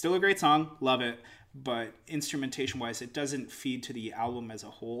 Still a great song, love it, but instrumentation wise, it doesn't feed to the album as a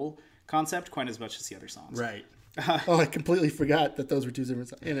whole concept quite as much as the other songs. Right. Oh, I completely forgot that those were two different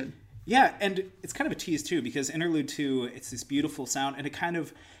songs in it. Yeah, and it's kind of a tease too, because Interlude 2, it's this beautiful sound, and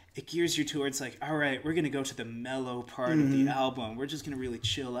it gears you towards like, all right, we're going to go to the mellow part of the album. We're just going to really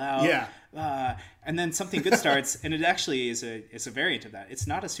chill out. Yeah. And then something good starts, and it actually is a variant of that. It's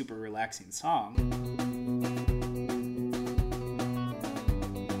not a super relaxing song.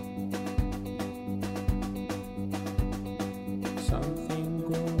 Something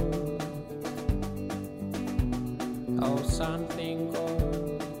good. Oh, something good.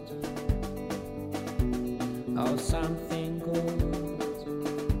 Oh, something good.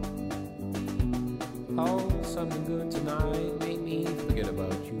 Oh, something good tonight. Make me forget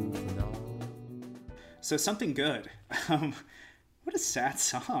about you for now. So Something Good. What a sad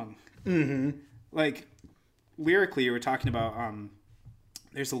song. Like, lyrically, you were talking about,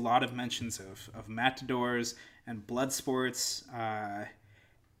 there's a lot of mentions of matadors and blood sports,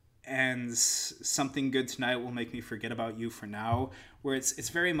 and Something Good Tonight Will Make Me Forget About You for Now, where it's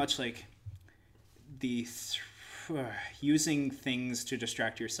very much like the using things to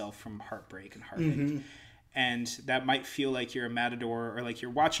distract yourself from heartbreak and heartache. And that might feel like you're a matador, or like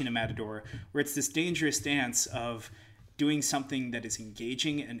you're watching a matador, where it's this dangerous dance of doing something that is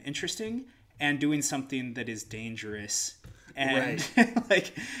engaging and interesting and doing something that is dangerous. And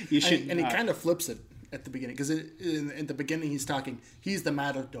like you should And he kind of flips it at the beginning, because in the beginning he's the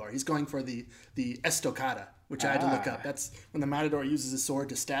matador. He's going for the estocada, which I had to look up. That's when the matador uses his sword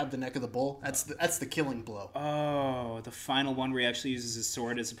to stab the neck of the bull. That's the killing blow. Oh, the final one where he actually uses his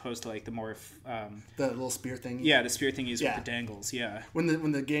sword as opposed to like the more The little spear thing. yeah, the spear thing he's Yeah. with the dangles. Yeah.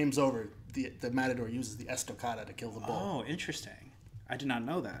 When the game's over, the matador uses the estocada to kill the bull. Oh, interesting. I did not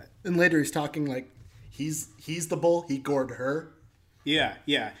know that. And later he's talking like he's the bull. He gored her. Yeah.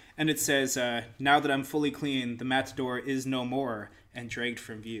 And it says, now that I'm fully clean, the matador is no more and dragged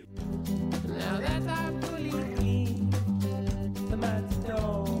from view. Now that I'm fully clean, the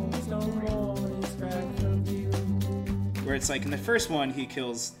matador is no more, is dragged from view. Where it's like in the first one, he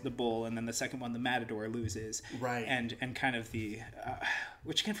kills the bull, and then the second one, the matador loses. Right. And kind of the,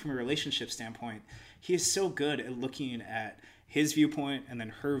 which again, from a relationship standpoint, he is so good at looking at his viewpoint and then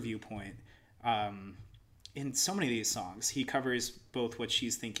her viewpoint. In so many of these songs, he covers both what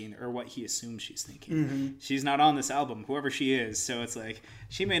she's thinking or what he assumes she's thinking. She's not on this album, whoever she is, so it's like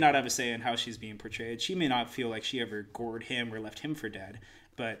she may not have a say in how she's being portrayed. She may not feel like she ever gored him or left him for dead,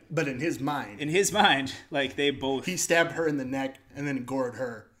 but in his mind, like they both he stabbed her in the neck and then gored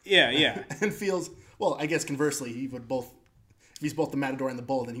her. Yeah. And feels, well, I guess conversely, he would both, if he's both the matador and the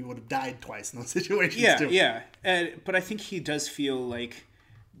bull, then he would have died twice in those situations too. Yeah. But I think he does feel like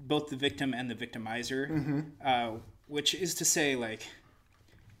both the victim and the victimizer, which is to say, like,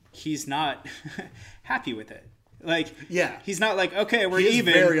 he's not happy with it. Like, Yeah. he's not like, okay, we're He is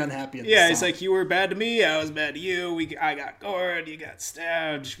even. very unhappy in this Yeah, it's song. like, you were bad to me, I was bad to you. I got gored, you got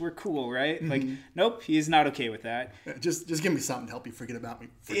stabbed. We're cool, right? Like, nope, he's not okay with that. Just give me something to help you forget about me.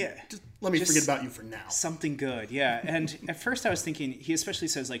 Yeah. Just let me Just forget about you for now. Something good, yeah. And at first I was thinking, he especially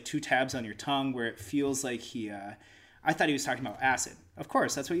says like 2 tabs on your tongue, where it feels like I thought he was talking about acid. Of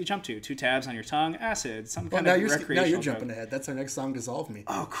course, that's what you jump to. 2 tabs on your tongue, acid, some Well, kind now of you're recreational jumping drug. ahead. That's our next song, Dissolve Me.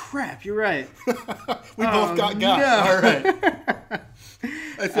 Oh crap, you're right. We both got. no. All right.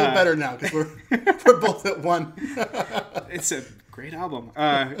 I feel better now because we're both at one. It's a great album.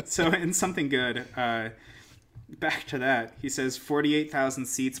 So in Something Good, back to that, he says 48,000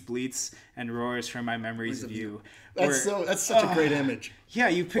 seats bleats and roars from my memories of you. That's such a great image. Yeah,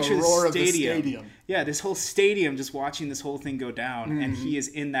 you picture the roar of the stadium. stadium. Yeah, this whole stadium just watching this whole thing go down, Mm-hmm. and he is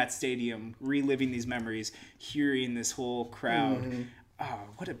in that stadium, reliving these memories, hearing this whole crowd. Mm-hmm. Oh,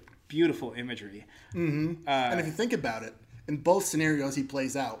 what a beautiful imagery. And if you think about it, in both scenarios he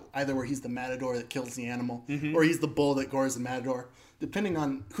plays out, either where he's the matador that kills the animal, or he's the bull that gores the matador. Depending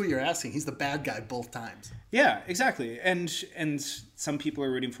on who you're asking, he's the bad guy both times. Yeah, exactly. And some people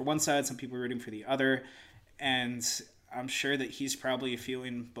are rooting for one side, some people are rooting for the other, and I'm sure that he's probably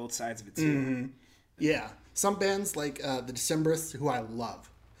feeling both sides of it too. Yeah. Some bands like the Decemberists, who I love.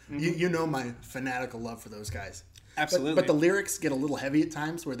 You know my fanatical love for those guys. Absolutely. But the lyrics get a little heavy at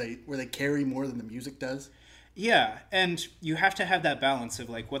times where they carry more than the music does. Yeah, and you have to have that balance of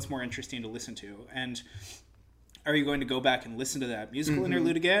like what's more interesting to listen to. And are you going to go back and listen to that musical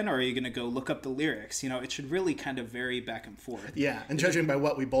interlude again, or are you going to go look up the lyrics? You know, it should really kind of vary back and forth. Yeah, and judging by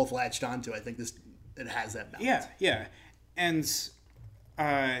what we both latched onto, I think it has that balance. Yeah, yeah. And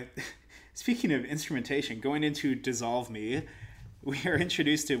speaking of instrumentation, going into Dissolve Me, we are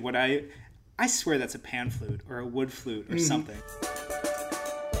introduced to what I swear that's a pan flute or a wood flute or something.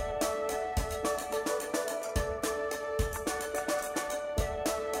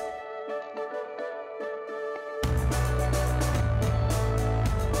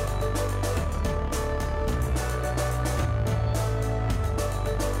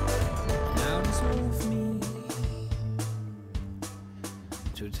 Now dissolve me.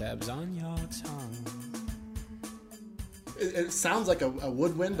 2 tabs on your tongue. It sounds like a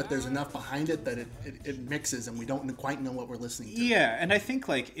woodwind, but there's enough behind it that it mixes, and we don't quite know what we're listening to. Yeah, and I think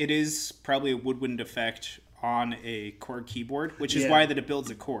like it is probably a woodwind effect on a chord keyboard, which is Yeah. why that it builds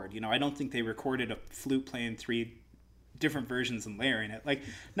a chord. You know, I don't think they recorded a flute playing 3 different versions and layering it. Like,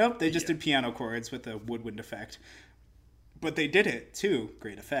 nope, they just did piano chords with a woodwind effect. But they did it too.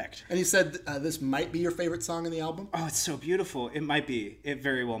 Great effect. And you said this might be your favorite song in the album? Oh, it's so beautiful. It might be. It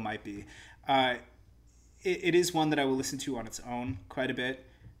very well might be. It is one that I will listen to on its own quite a bit.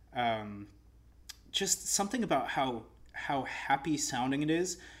 Just something about how happy sounding it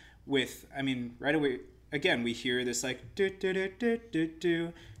is. With, I mean, right away, again, we hear this like do do do do do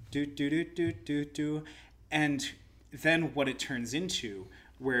do do do do do do do, and then what it turns into,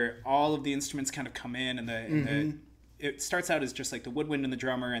 where all of the instruments kind of come in, and the it starts out as just like the woodwind and the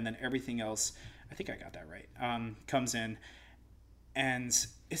drummer, and then everything else, I think I got that right, comes in, and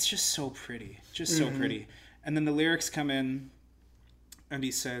it's just so pretty, so pretty. And then the lyrics come in, and he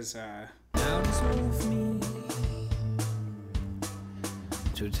says, Now dissolve me.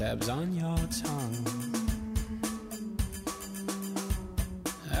 2 tabs on your tongue.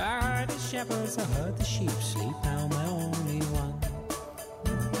 I heard the shepherds, I heard the sheep sleep. Now my only one.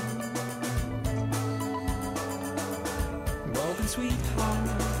 Broken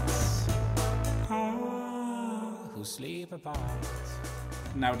sweethearts, who sleep apart.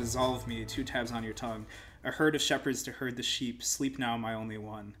 now dissolve me, 2 tabs on your tongue. A herd of shepherds to herd the sheep, sleep now my only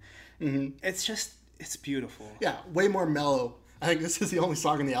one. It's just, it's beautiful. Yeah, way more mellow. I think this is the only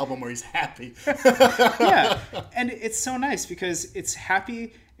song in the album where he's happy. Yeah, and it's so nice because it's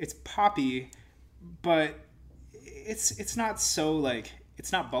happy, it's poppy, but it's not so like,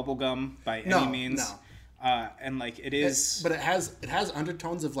 it's not bubblegum by any No, means. no. And like it is, But it has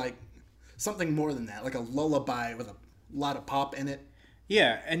undertones of like something more than that, like a lullaby with a lot of pop in it.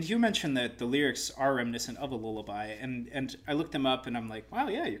 yeah. And you mentioned that the lyrics are reminiscent of a lullaby, and I looked them up and I'm like, wow,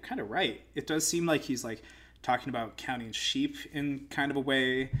 yeah, you're kind of right. It does seem like he's like talking about counting sheep in kind of a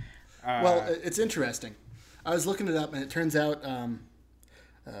way. Well, it's interesting. I was looking it up, and it turns out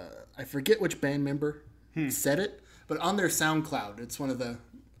I forget which band member said it, but on their SoundCloud, it's one of the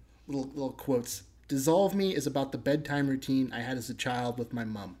little quotes. Dissolve Me is about the bedtime routine I had as a child with my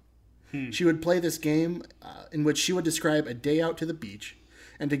mom. She would play this game in which she would describe a day out to the beach,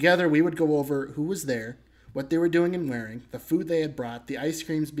 and together we would go over who was there, what they were doing and wearing, the food they had brought, the ice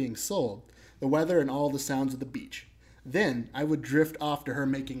creams being sold, the weather, and all the sounds of the beach. then I would drift off to her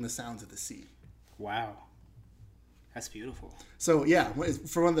making the sounds of the sea. Wow. That's beautiful. So yeah,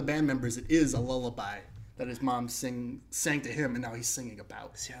 for one of the band members, it is a lullaby that his mom sang to him, and now he's singing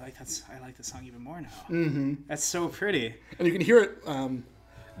about. See, I like the song even more now. Mm-hmm. That's so pretty. And you can hear it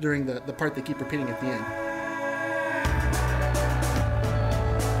during the part they keep repeating at the end.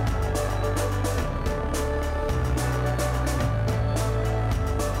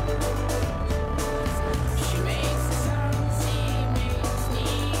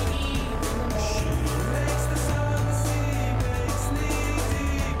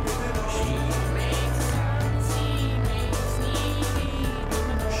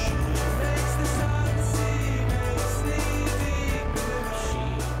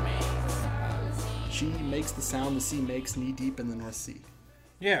 Makes the sound the sea makes knee deep in the North Sea.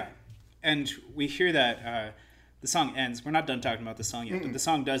 Yeah, and we hear that the song ends. We're not done talking about the song yet, but the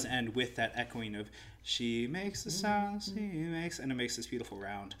song does end with that echoing of "she makes the sound, she makes," and it makes this beautiful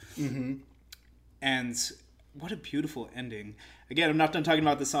round. Mm-hmm. And what a beautiful ending! Again, I'm not done talking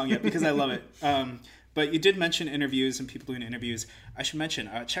about the song yet because I love it. But you did mention interviews and people doing interviews. I should mention,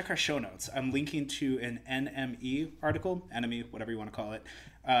 check our show notes. I'm linking to an NME article, NME, whatever you want to call it,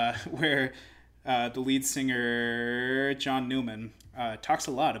 where the lead singer, John Newman, talks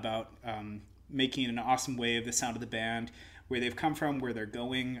a lot about making an awesome way of the sound of the band, where they've come from, where they're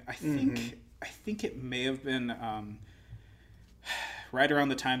going. I think it may have been right around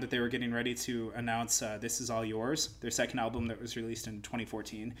the time that they were getting ready to announce This Is All Yours, their second album that was released in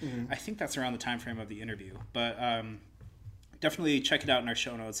 2014. I think that's around the time frame of the interview. But definitely check it out in our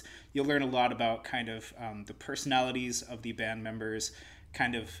show notes. You'll learn a lot about kind of the personalities of the band members,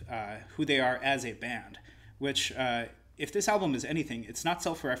 kind of who they are as a band, which if this album is anything, it's not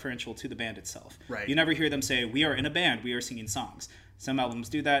self-referential to the band itself. Right. You never hear them say, we are in a band, we are singing songs. Some albums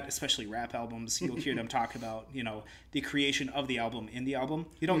do that, especially rap albums. You'll hear them talk about, the creation of the album in the album.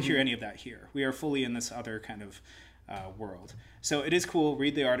 You don't hear any of that here. We are fully in this other kind of world. So it is cool.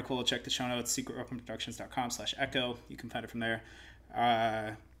 Read the article, check the show notes, secretweaponproductions.com/echo. You can find it from there.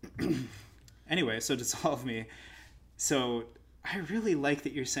 Anyway, so Dissolve Me. So I really like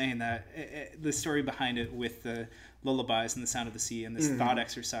that you're saying that the story behind it with the lullabies and the sound of the sea and this thought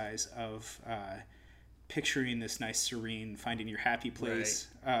exercise of picturing this nice serene, finding your happy place.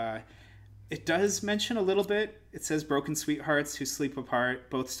 Right. It does mention a little bit. It says broken sweethearts who sleep apart,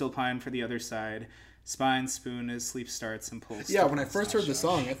 both still pine for the other side. Spine spoon as sleep starts and pulls. Yeah, when I first heard the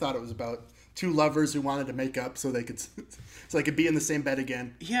song, I thought it was about two lovers who wanted to make up so they could be in the same bed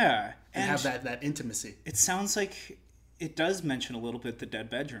again. Yeah, and have that intimacy. It sounds like it does mention a little bit the dead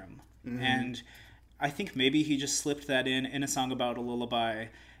bedroom, and I think maybe he just slipped that in a song about a lullaby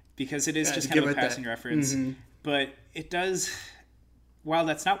because it is just kind of a passing reference. But it does. While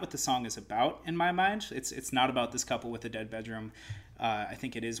that's not what the song is about in my mind, it's not about this couple with a dead bedroom. I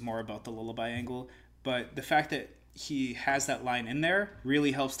think it is more about the lullaby angle. But the fact that he has that line in there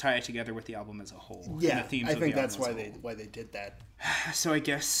really helps tie it together with the album as a whole. Yeah, and the themes I of think the that's album why they did that. So I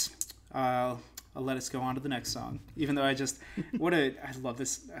guess I'll let us go on to the next song. Even though I love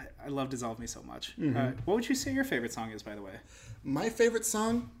this. I love Dissolve Me so much. What would you say your favorite song is, by the way? My favorite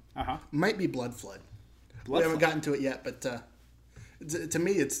song might be Blood Flood. We haven't gotten to it yet, but to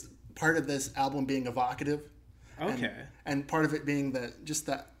me, it's part of this album being evocative. Okay. And part of it being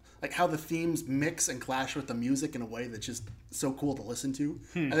like how the themes mix and clash with the music in a way that's just so cool to listen to.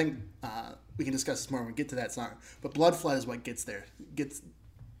 I think we can discuss this more when we get to that song. But Blood Flood is what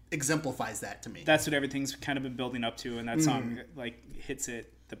exemplifies that to me. That's what everything's kind of been building up to, and that song hits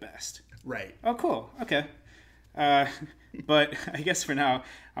it the best. Right. Oh, cool. Okay. But I guess for now,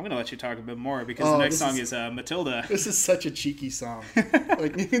 I'm going to let you talk a bit more because the next song is Matilda. This is such a cheeky song.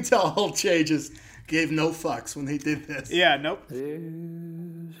 Like, you can tell Alt J just gave no fucks when they did this. Yeah, nope. This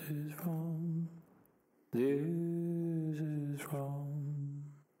is wrong. This is wrong.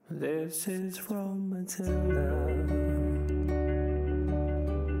 This is from Matilda.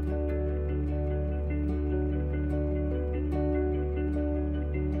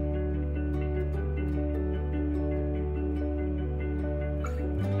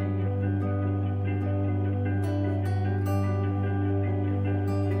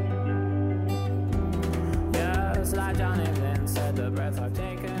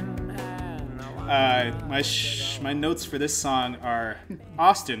 My notes for this song are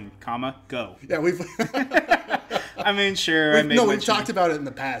Austin, go. Yeah, we've. I mean, sure. We've talked about it in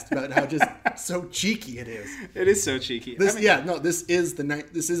the past about how just so cheeky it is. It is so cheeky. This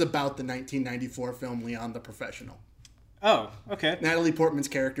is about the 1994 film Leon the Professional. Oh, okay. Natalie Portman's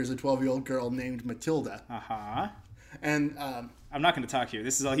character is a 12-year-old girl named Matilda. And I'm not going to talk here.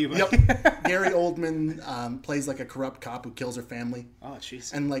 This is all you. yep, Gary Oldman plays like a corrupt cop who kills her family. Oh,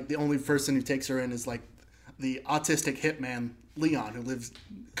 jeez. And like the only person who takes her in is like the autistic hitman Leon, who lives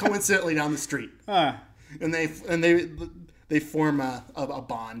coincidentally down the street. And they form a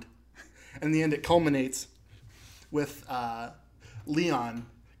bond. And in the end, it culminates with Leon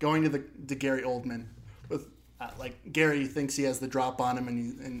going to Gary Oldman with like Gary thinks he has the drop on him,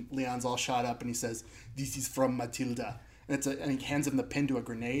 and Leon's all shot up, and he says, "This is from Matilda," and and he hands him the pin to a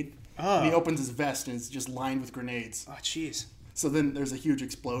grenade. And he opens his vest, and it's just lined with grenades. Oh, jeez. So then there's a huge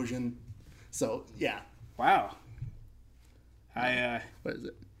explosion. So yeah. Wow. What is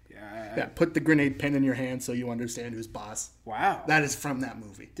it? Yeah. Yeah, put the grenade pin in your hand so you understand who's boss. Wow. That is from that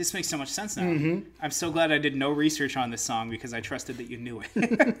movie. This makes so much sense now. I'm so glad I did no research on this song because I trusted that you knew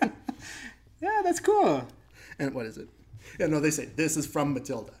it. Yeah, that's cool. And what is it? Yeah, no, they say this is from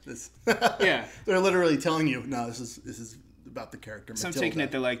Matilda. This. Yeah. They're literally telling you, no, this is about the character So Matilda. I'm taking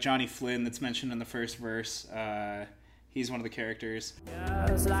it that like Johnny Flynn that's mentioned in the first verse, he's one of the characters.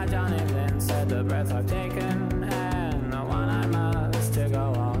 Just like Johnny Flynn said, the breath I've taken and the one I must to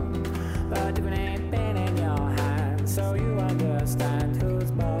go on. But the grenade pin in your hand, so you understand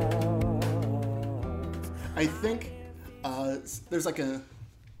who's boss. I think there's like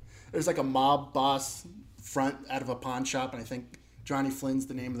a mob boss front out of a pawn shop, and I think Johnny Flynn's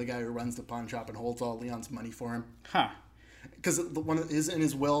the name of the guy who runs the pawn shop and holds all Leon's money for him. Huh. Because in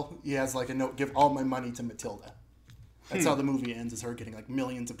his will, he has like a note: "Give all my money to Matilda." That's how the movie ends: is her getting like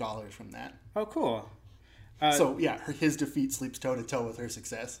millions of dollars from that. Oh, cool. So yeah, his defeat sleeps toe to toe with her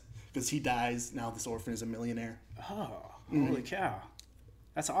success because he dies. Now this orphan is a millionaire. Oh, holy cow.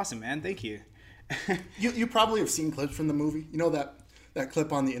 That's awesome, man. Thank you. You probably have seen clips from the movie. You know that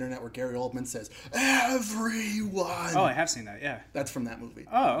clip on the internet where Gary Oldman says, "Everyone." Oh, I have seen that, yeah. That's from that movie.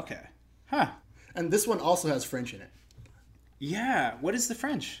 Oh, okay. Huh. And this one also has French in it. Yeah. What is the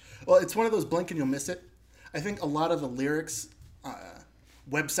French? Well, it's one of those blink and you'll miss it. I think a lot of the lyrics,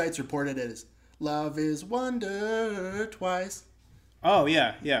 websites reported it as "Love is wonder twice." Oh,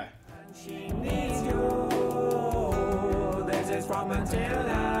 yeah, yeah. She needs you. This is from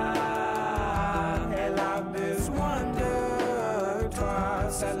Matilda. Hey, love is wonder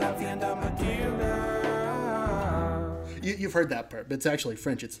twice. I love you and Matilda. You've heard that part, but it's actually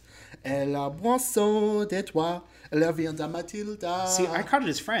French. It's "Elle a boisson de toi, elle vient de Matilda." See, I caught it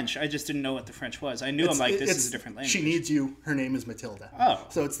as French. I just didn't know what the French was. I knew I'm like, this is a different language. She needs you. Her name is Matilda. Oh.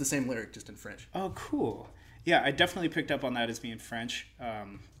 So it's the same lyric, just in French. Oh, cool. Yeah, I definitely picked up on that as being French.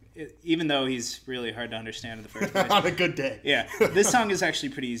 Even though he's really hard to understand in the first place. On a good day. Yeah, this song is actually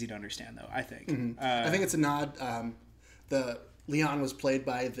pretty easy to understand, though, I think. I think it's a nod. The Leon was played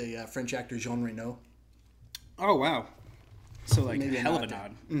by the French actor Jean Reno. Oh, wow. So, like, Maybe a hell of a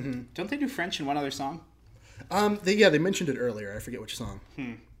nod nod. Don't they do French in one other song? They mentioned it earlier. I forget which song.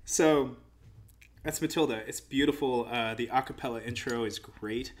 So, that's Matilda. It's beautiful. The a cappella intro is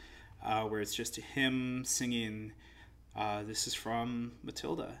great, where it's just him singing, this is from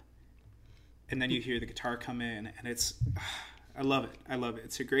Matilda. And then you hear the guitar come in, and it's... I love it. I love it.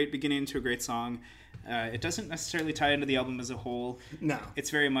 It's a great beginning to a great song. It doesn't necessarily tie into the album as a whole. No. It's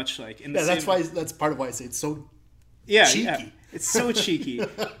very much like... in the Yeah, same... that's part of why I say it's so cheeky. cheeky. It's so cheeky.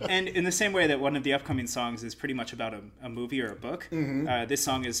 And in the same way that one of the upcoming songs is pretty much about a movie or a book, this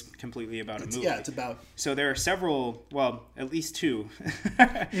song is completely about a movie. Yeah, it's about... So there are several, well, at least two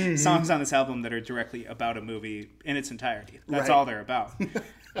songs on this album that are directly about a movie in its entirety. That's Right. all they're about,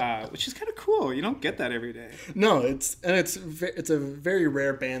 which is kind of cool. You don't get that every day. No, it's a very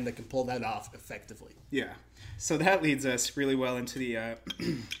rare band that can pull that off effectively. Yeah. So that leads us really well into the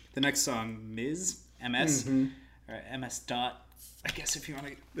the next song, MS, or MS dot. I guess if you want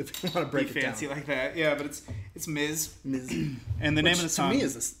to If you want to be break it fancy down. like that, yeah. But it's Ms. Ms. And the name of the To song, me,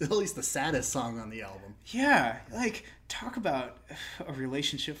 is at least the saddest song on the album. yeah, like talk about a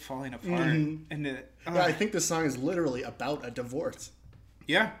relationship falling apart, and Yeah, I think this song is literally about a divorce.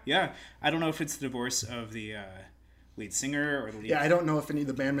 yeah. I don't know if it's the divorce of the lead singer or the lead. Yeah, I don't know if any of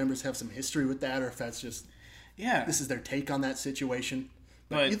the band members have some history with that, or if that's just Yeah, this is their take on that situation.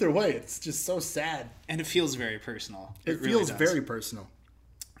 But But- either way, it's just so sad. and it feels very personal. It really feels does. very personal.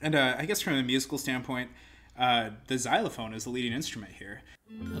 And I guess from a musical standpoint, the xylophone is the leading instrument here.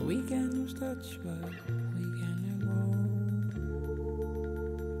 We can lose touch, but we can let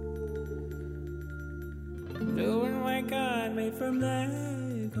go. Doing what God made from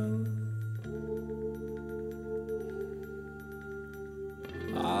Lego.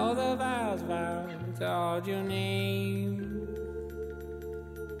 All the vows called your name.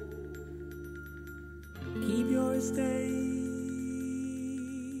 Keep your stay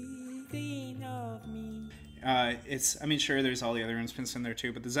clean of me. I mean, sure, there's all the other instruments in there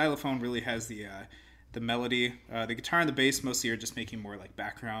too, but the xylophone really has the melody. The guitar and the bass mostly are just making more like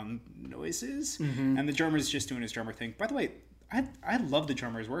background noises, and the drummer's just doing his drummer thing. By the way, I love the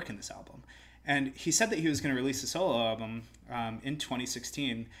drummer's work in this album, and he said that he was going to release a solo album in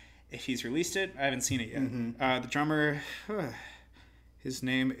 2016. If he's released it, I haven't seen it yet. The drummer, his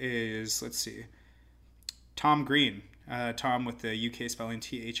name is, let's see, Tom Green. Tom with the UK spelling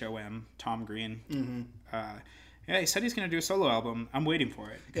Thom, Tom Green. Yeah, he said he's going to do a solo album. I'm waiting for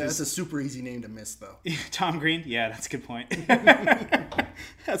it. Yeah, that's a super easy name to miss, though. Tom Green? Yeah, that's a good point.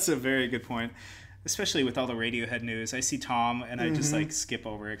 That's a very good point. Especially with all the Radiohead news. I see Tom, and I just, like, skip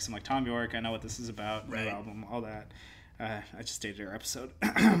over it, because I'm like, Tom York, I know what this is about, new album, all that. I just dated our episode.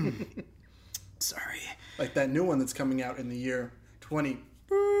 Sorry. Like that new one that's coming out in the year 20.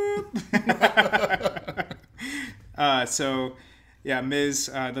 So, yeah, Miz,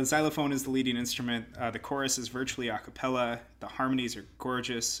 the xylophone is the leading instrument. The chorus is virtually a cappella. The harmonies are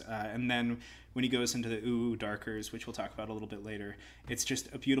gorgeous. And then when he goes into the ooh darkers, which we'll talk about a little bit later, it's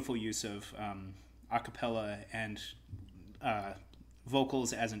just a beautiful use of a cappella and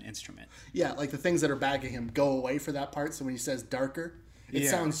vocals as an instrument. Yeah, like the things that are backing him go away for that part. So when he says darker, it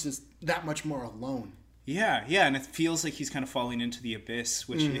sounds just that much more alone. Yeah, and it feels like he's kind of falling into the abyss,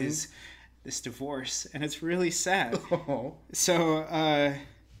 which is this divorce, and it's really sad. So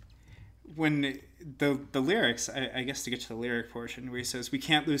when the lyrics, I guess to get to the lyric portion, where he says, "We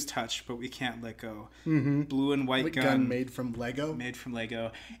can't lose touch, but we can't let go." Blue and white gun made from Lego.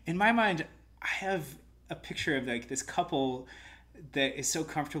 In my mind, I have a picture of like this couple that is so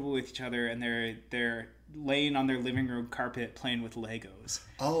comfortable with each other, and they're laying on their living room carpet playing with Legos.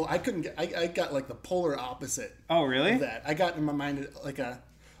 Oh, I got like the polar opposite. Oh, really? Of that. I got in my mind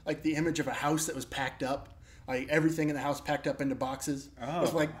like the image of a house that was packed up, like everything in the house packed up into boxes.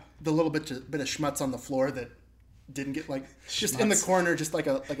 With like the little bit of schmutz on the floor that didn't get like just in the corner, just like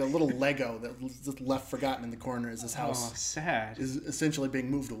a little Lego that was just left forgotten in the corner as this house sad. is essentially being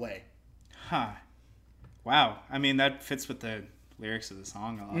moved away. Huh. Wow. I mean, that fits with the lyrics of the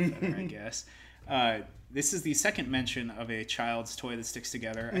song a lot better, I guess. This is the second mention of a child's toy that sticks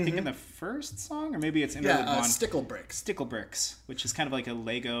together. I think in the first song, or maybe it's in Stickle Bricks. Stickle Bricks, which is kind of like a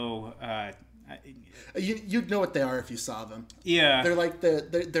Lego. You'd know what they are if you saw them. Yeah, they're like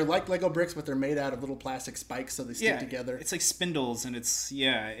they're like Lego bricks, but they're made out of little plastic spikes, so they stick together. It's like spindles, and it's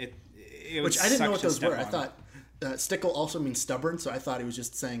it which I didn't know what those were. I thought stickle also means stubborn, so I thought he was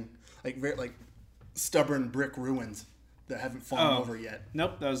just saying like stubborn brick ruins that haven't fallen over yet.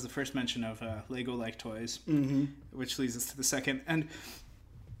 Nope, that was the first mention of Lego-like toys, which leads us to the second. And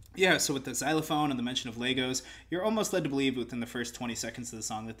yeah, so with the xylophone and the mention of Legos, you're almost led to believe within the first 20 seconds of the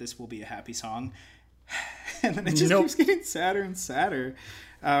song that this will be a happy song. And then it just keeps getting sadder and sadder.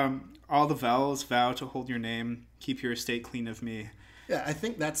 All the vowels vow to hold your name, keep your estate clean of me. Yeah, I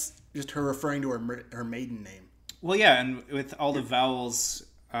think that's just her referring to her maiden name. Well, yeah, and with all the vowels...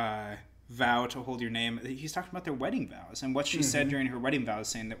 vow to hold your name, he's talking about their wedding vows and what she said during her wedding vows,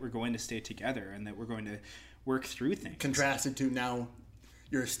 saying that we're going to stay together and that we're going to work through things. Contrasted to now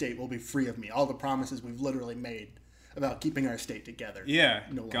your estate will be free of me. All the promises we've literally made about keeping our estate together. Yeah,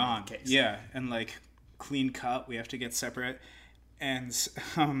 no longer gone. The case. Yeah, and like clean cut, we have to get separate. And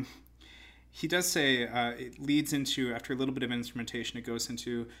he does say it leads into, after a little bit of instrumentation, it goes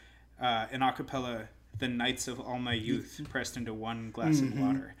into an a cappella, the nights of all my youth pressed into one glass of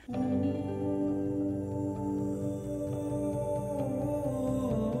water. The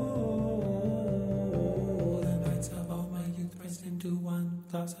nights of all my youth pressed into one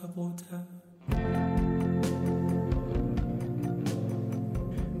glass of water.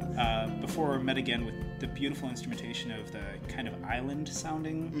 Before we're met again with the beautiful instrumentation of the kind of island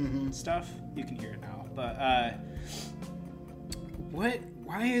sounding stuff, you can hear it now. But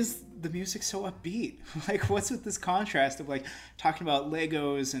why is the music so upbeat? Like, what's with this contrast of like talking about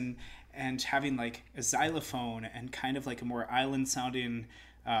Legos and having like a xylophone and kind of like a more island sounding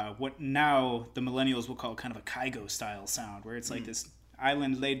what now the millennials will call kind of a Kygo style sound, where it's like this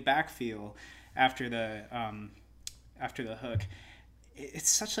island laid back feel after the hook. It's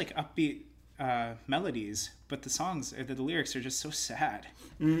such like upbeat melodies, but the songs or the lyrics are just so sad.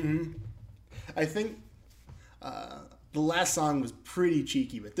 I think the last song was pretty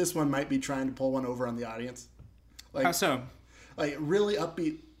cheeky, but this one might be trying to pull one over on the audience. Like, how so? Like really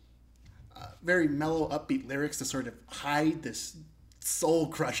upbeat, very mellow, upbeat lyrics to sort of hide this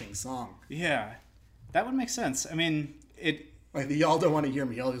soul-crushing song. Yeah, that would make sense. I mean, like the y'all don't want to hear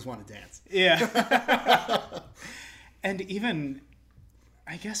me, y'all just want to dance. Yeah. And even,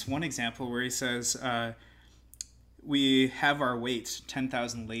 I guess one example where he says, we have our weight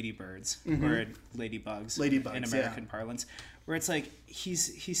 10,000 ladybirds or ladybugs in American parlance, where it's like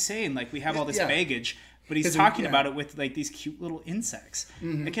he's saying like we have all this baggage, but he's talking about it with like these cute little insects.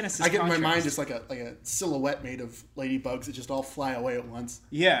 Again, it's this I get in my contrast. mind just like a silhouette made of ladybugs that just all fly away at once.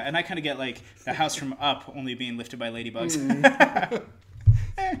 Yeah, and I kind of get like the house from Up only being lifted by ladybugs.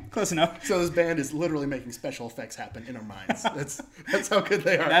 Close enough. So this band is literally making special effects happen in our minds. That's how good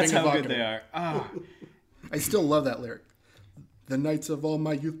they are. That's being how good evocative. they are. Ah. I still love that lyric. The nights of all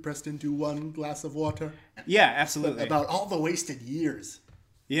my youth pressed into one glass of water. Yeah, absolutely. About all the wasted years.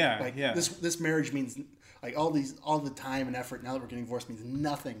 Yeah, Like yeah. this marriage means like all the time and effort now that we're getting divorced means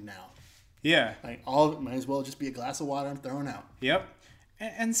nothing now. Yeah. Like all of it might as well just be a glass of water I'm throwing out. Yep.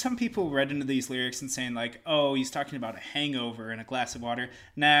 And some people read into these lyrics and saying like, "Oh, he's talking about a hangover and a glass of water."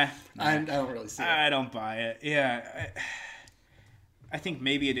 Nah, I don't really see it. I don't buy it. Yeah, I think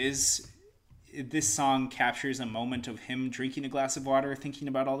maybe it is. This song captures a moment of him drinking a glass of water, thinking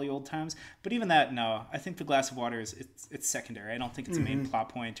about all the old times. But even that, no. I think the glass of water is it's secondary. I don't think it's a main plot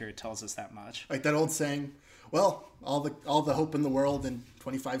point or it tells us that much. Like that old saying, well, all the hope in the world and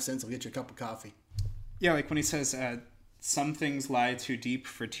 25 cents will get you a cup of coffee. Yeah, like when he says, "Some things lie too deep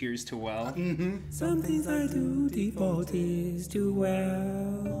for tears to well." Some things I do deep for tears too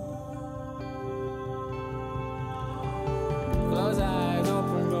well. Close eyes,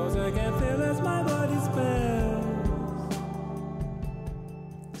 open, close again, feel as my body spells.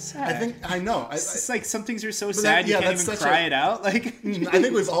 Sad. I know. It's like some things are so that- sad you yeah, can't that's even such cry a- it out. Like, I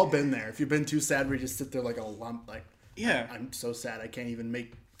think we've all been there. If you've been too sad, where you just sit there like a lump, like, yeah. I'm so sad I can't even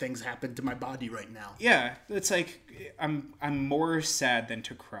make things happen to my body right now. Yeah, it's like I'm more sad than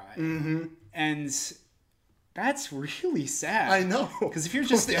to cry, and that's really sad. I know. Because if you're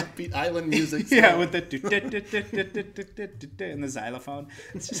just the upbeat island music, yeah, with the and the xylophone,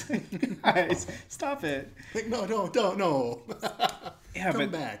 it's just like, guys, stop it. like, no, don't. Yeah, Come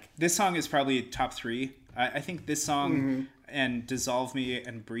but back. this song is probably top 3. I think this song and Dissolve Me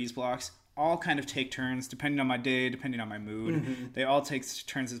and Breeze Blocks all kind of take turns depending on my day, depending on my mood. They all take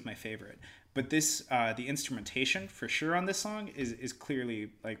turns as my favorite. But this, the instrumentation for sure on this song is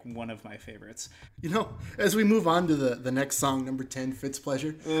clearly like one of my favorites. You know, as we move on to the next song, number 10, Fitz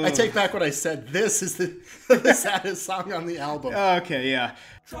Pleasure, I take back what I said. This is the saddest song on the album. Okay, yeah.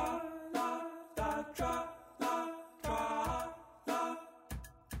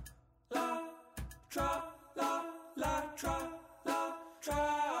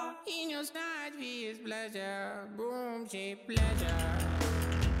 In your snide is pleasure, boom, she pleasure.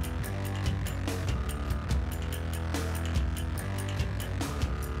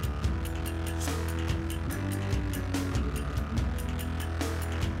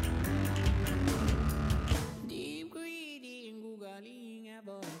 Deep greedy, googling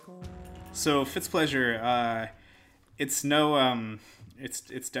about So Fitzpleasure, it's no,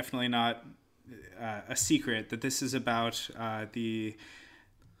 it's definitely not a secret that this is about the.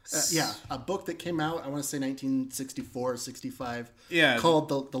 Yeah, a book that came out, I want to say 1964, 65, Yeah.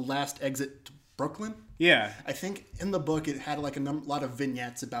 called The Last Exit to Brooklyn. Yeah, I think in the book it had like a lot of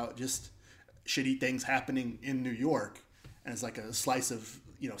vignettes about just shitty things happening in New York, and it's like a slice of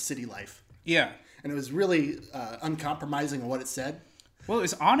city life, yeah. and it was really uncompromising on what it said. Well,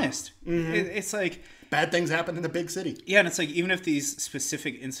 it's honest. It's like, Bad things happen in the big city. yeah, and it's like even if these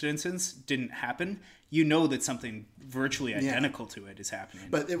specific incidences didn't happen, you know that something virtually identical to it is happening.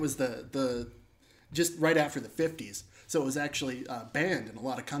 But it was the just right after the 50s, so it was actually banned in a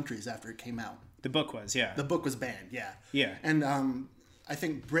lot of countries after it came out. The book was, yeah. The book was banned, yeah. Yeah. And I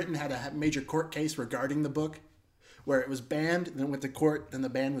think Britain had a major court case regarding the book, where it was banned, then went to court, then the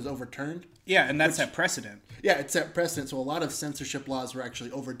ban was overturned. Yeah, and that's that precedent. Yeah, it set precedent, so a lot of censorship laws were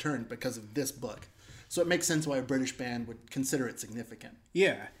actually overturned because of this book. So it makes sense why a British band would consider it significant.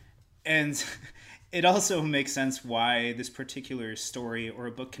 Yeah. And it also makes sense why this particular story or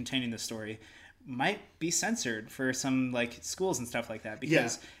a book containing the story might be censored for some like schools and stuff like that,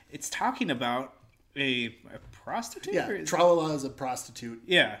 because it's talking about a prostitute. Yeah, or is- Tralala is a prostitute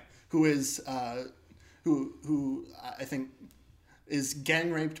yeah. who is who I think is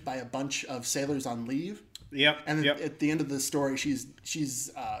gang raped by a bunch of sailors on leave, Yep. and then yep. at the end of the story, she's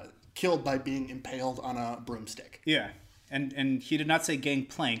killed by being impaled on a broomstick. Yeah. And he did not say gang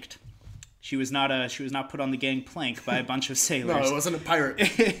planked. She was not put on the gang plank by a bunch of sailors. No, it wasn't a pirate.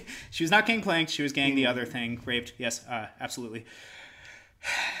 She was not gang planked. She was gang the other thing, raped. Yes, absolutely.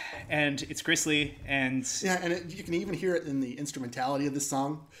 And it's grisly, and Yeah, and you can even hear it in the instrumentality of the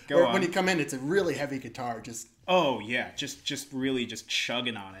song. Go Or on. when you come in, it's a really heavy guitar. Just oh yeah, just really just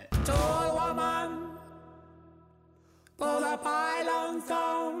chugging on it. Tall woman, pull a pylon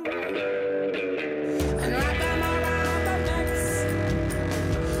stone, and wrap them around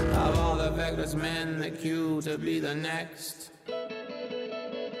reckless men that queue to be the next.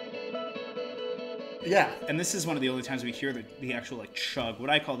 Yeah. And this is one of the only times we hear the actual like chug, what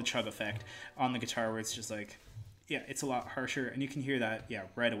I call the chug effect on the guitar, where it's just like, yeah, it's a lot harsher, and you can hear that, yeah,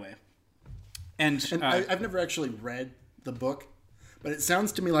 right away. And I've never actually read the book, but it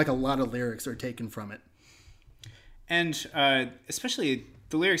sounds to me like a lot of lyrics are taken from it. And especially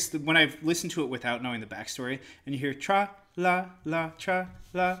the lyrics, when I've listened to it without knowing the backstory, and you hear tra la la tra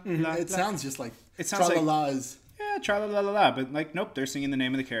la la. It sounds just like It sounds like- tra-la-las Yeah, tra la la la la, but like nope, they're singing the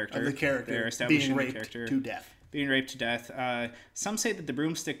name of the character. of the character They're establishing being the raped character to death. being raped to death. Some say that the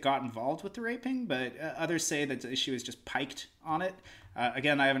broomstick got involved with the raping, but others say that she was just piked on it.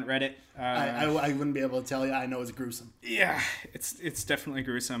 Again, I haven't read it. I wouldn't be able to tell you. I know it's gruesome. Yeah, it's definitely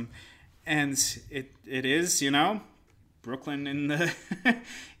gruesome, and it is, you know, Brooklyn in the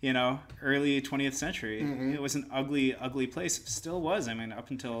you know, early 20th century. Mm-hmm. It was an ugly, ugly place. It still was. I mean, up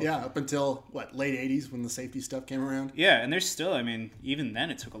until What, late 80s when the safety stuff came around? yeah, and there's still. I mean, even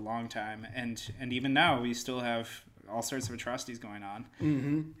then it took a long time, and even now we still have all sorts of atrocities going on.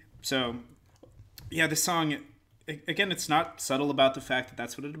 Mm-hmm. So, yeah, the song. Again, it's not subtle about the fact that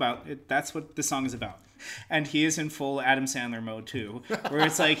that's what it's about. That's what the song is about. And he is in full Adam Sandler mode, too. Where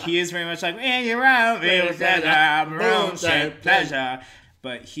it's like, he is very much like, when you're around me, pleasure.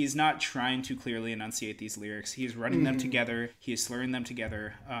 But he's not trying to clearly enunciate these lyrics. He's running them together. He is slurring them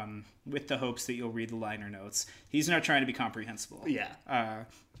together with the hopes that you'll read the liner notes. He's not trying to be comprehensible. Yeah.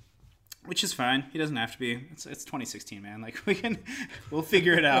 Which is fine. He doesn't have to be. It's 2016, man. Like, we'll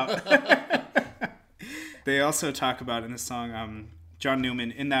figure it out. They also talk about in this song, John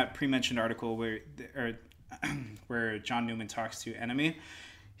Newman, in that pre-mentioned article where John Newman talks to Enemy,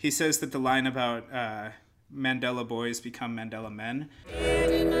 he says that the line about Mandela boys become Mandela men.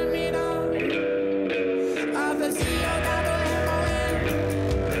 In the middle of the sea, little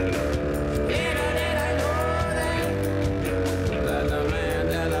did I know then that the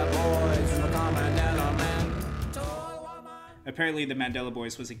Mandela boys become Mandela men. Tall woman. Apparently, the Mandela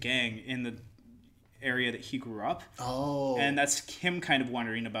boys was a gang in the area that he grew up. Oh. And that's him kind of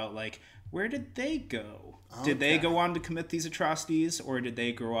wondering about, like, where did they go? Did they go on to commit these atrocities, or did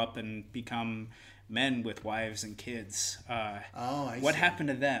they grow up and become men with wives and kids? What happened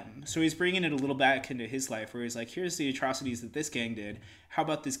to them? So he's bringing it a little back into his life, where he's like, here's the atrocities that this gang did. How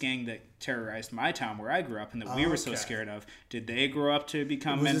about this gang that terrorized my town where I grew up and that we were so scared of? Did they grow up to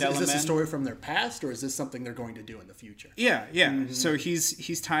become Mandela men? Is this a story from their past, or is this something they're going to do in the future? Yeah, yeah. Mm-hmm. So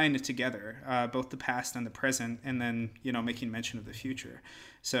he's tying it together, both the past and the present, and then, you know, making mention of the future.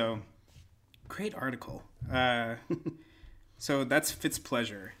 So, great article. So that's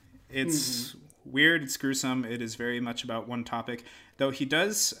Fitzpleasure. It's weird, it's gruesome, it is very much about one topic. Though he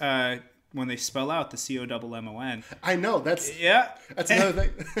does, when they spell out the COMMON. I know, that's another thing.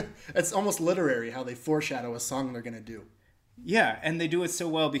 It's almost literary how they foreshadow a song they're going to do. Yeah, and they do it so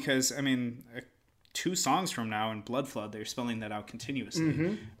well because, I mean, 2 songs from now in Blood Flood, they're spelling that out continuously.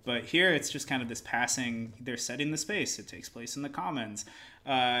 Mm-hmm. But here it's just kind of this passing, they're setting the space. It takes place in the Commons.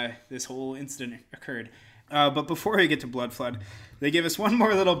 This whole incident occurred. But before we get to Blood Flood, they give us one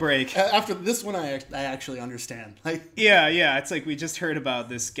more little break. After this one, I actually understand. Like, yeah, it's like we just heard about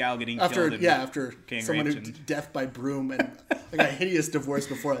this gal getting killed. After gang someone who raped death by broom and like a hideous divorce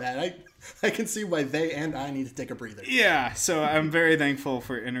before that, I can see why they and I need to take a breather. Yeah, so I'm very thankful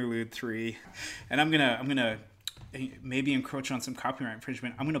for Interlude 3, and I'm gonna maybe encroach on some copyright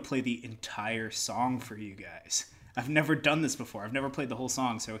infringement. I'm gonna play the entire song for you guys. I've never done this before. I've never played the whole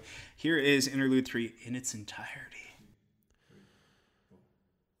song. So here is Interlude 3 in its entirety.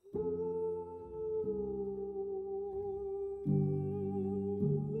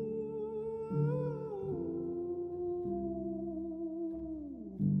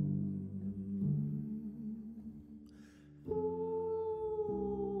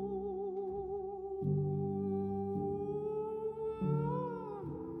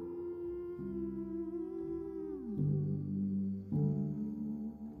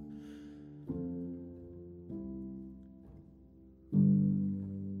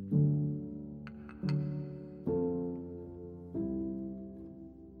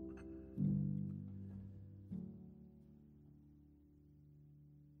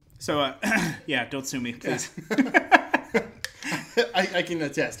 So, yeah, don't sue me, please. I can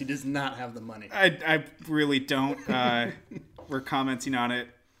attest, he does not have the money. I really don't. We're commenting on it.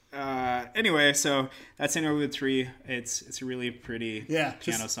 Anyway, so that's Interlude 3. It's a really pretty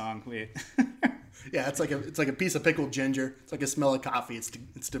piano song. Wait. Yeah, it's like a piece of pickled ginger. It's like a smell of coffee.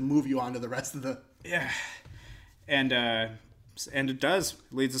 It's to move you on to the rest of the... Yeah. And it does.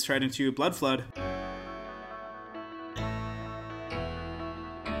 Leads us right into Blood Flood.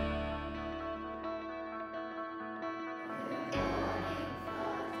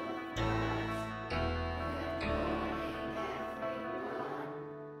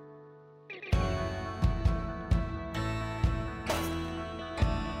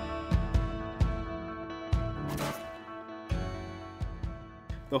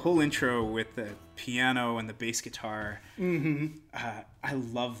 the whole intro with the piano and the bass guitar. I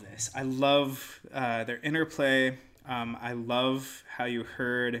love this. I love their interplay. I love how you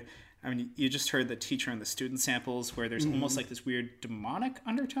heard. I mean, you just heard the teacher and the student samples where there's almost like this weird demonic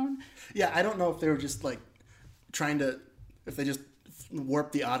undertone. Yeah, I don't know if they were just like if they just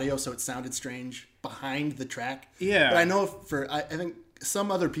warped the audio so it sounded strange behind the track. Yeah. But I know I think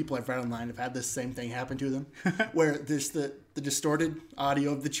some other people I've read online have had this same thing happen to them, where there's the distorted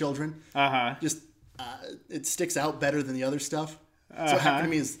audio of the children. Just it sticks out better than the other stuff. So what happened to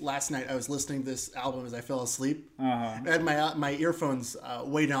me is last night I was listening to this album as I fell asleep. I had my earphones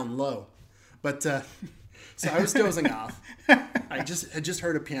way down low, but so I was dozing off. I had just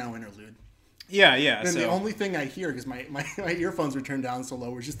heard a piano interlude. Yeah. And the only thing I hear, because my earphones were turned down so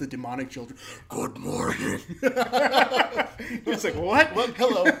low, was just the demonic children. Good morning. It's like, what?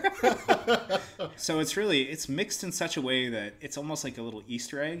 Hello. So it's mixed in such a way that it's almost like a little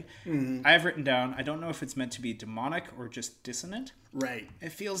Easter egg. I have written down, I don't know if it's meant to be demonic or just dissonant. Right.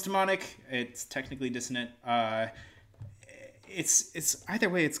 It feels demonic. It's technically dissonant. It's either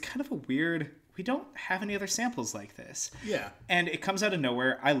way, it's kind of a weird... We don't have any other samples like this. Yeah. And it comes out of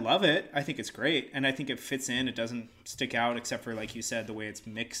nowhere. I love it. I think it's great. And I think it fits in. It doesn't stick out except for, like you said, the way it's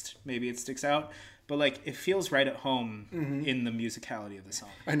mixed. Maybe it sticks out. But, like, it feels right at home in the musicality of the song.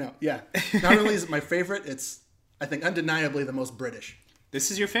 I know, yeah. Not only is it my favorite, it's, I think, undeniably the most British. This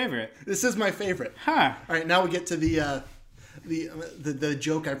is your favorite. This is my favorite. Huh. All right, now we get to the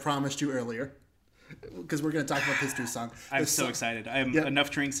joke I promised you earlier, because we're going to talk about History Song. I'm so excited. I am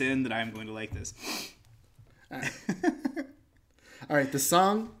enough drinks in that I'm going to like this. All right, the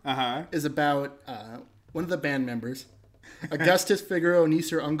song is about one of the band members, Augustus Figaro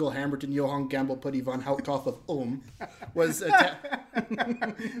Nieser Ungel Hammerton Johann Gamble Putty von Hautkopf of was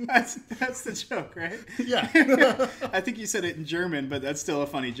That's the joke, right? Yeah. I think you said it in German, but that's still a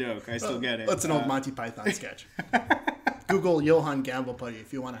funny joke. I still get it. That's an old Monty Python sketch. Google Johann Gamble Putty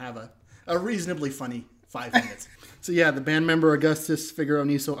if you want to have a reasonably funny 5 minutes. So yeah, the band member Augustus Figaro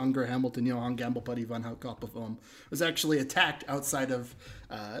Nieser Unger Hamilton Johann Gamble Putty von Hautkopf of was actually attacked outside of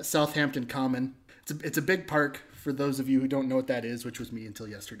Southampton Common. It's a big park for those of you who don't know what that is, which was me until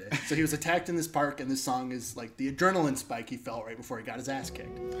yesterday. So he was attacked in this park, and this song is like the adrenaline spike he felt right before he got his ass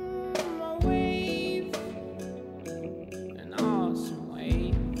kicked. A wave, an awesome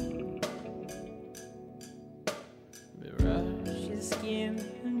wave. It rushes skin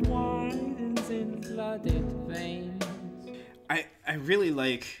and widens in flooded veins. I really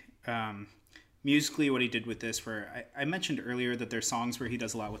like musically what he did with this, where I mentioned earlier that there's songs where he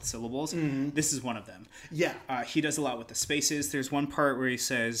does a lot with syllables. This is one of them. Yeah. He does a lot with the spaces. There's one part where he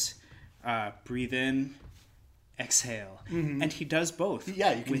says, breathe in, exhale. And he does both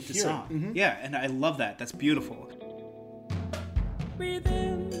Yeah, you can with the hear it. song. Yeah, and I love that. That's beautiful. Breathe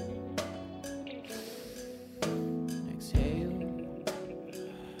in, exhale.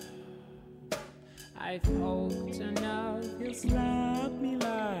 I've hoped enough, you'll slap me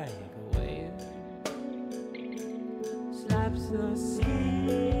like a wave. Slaps the sea.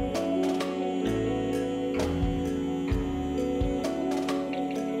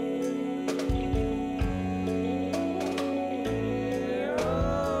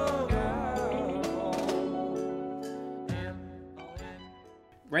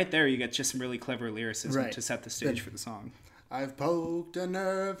 Right there, you get just some really clever lyricism Right. to set the stage for the song. I've poked a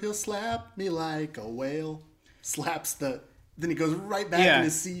nerve, he'll slap me like a whale. Slaps the... Then he goes right back Yeah. into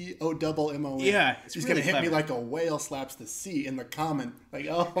C-O-double-M-O-N. Yeah, it's He's really going to hit me clever. like a whale slaps the C in the common. Like,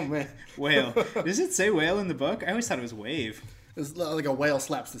 oh, man. Whale. Does it say whale in the book? I always thought it was wave. It's like a whale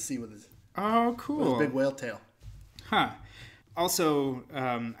slaps the sea with his Oh, cool. big whale tail. Huh. Also,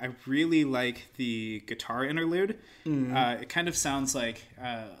 I really like the guitar interlude. It kind of sounds like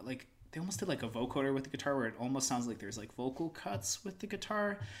they almost did like a vocoder with the guitar, where it almost sounds like there's like vocal cuts with the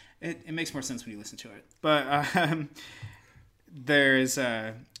guitar. It makes more sense when you listen to it. But there's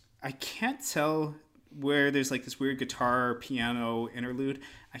I can't tell where there's like this weird guitar piano interlude.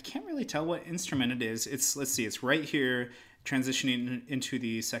 I can't really tell what instrument it is. Let's see, it's right here, transitioning into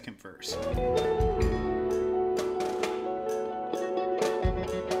the second verse.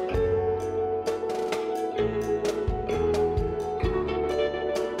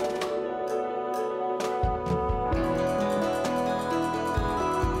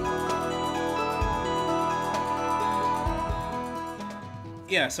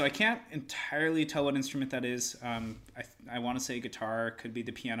 Yeah, so I can't entirely tell what instrument that is. I want to say guitar, could be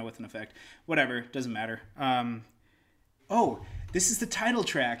the piano with an effect. Whatever, doesn't matter. Oh, this is the title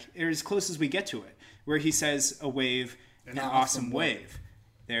track, or as close as we get to it, where he says a wave, an awesome wave.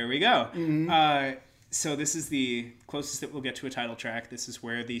 There we go. So this is the closest that we'll get to a title track. This is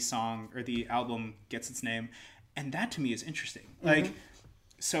where the song or the album gets its name. And that to me is interesting. Like,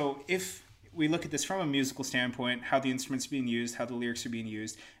 so if we look at this from a musical standpoint, how the instruments are being used, how the lyrics are being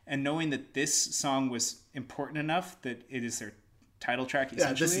used, and knowing that this song was important enough that it is their title track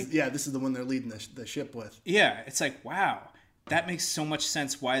essentially. This is the one they're leading the ship with. Yeah, it's like, wow, that makes so much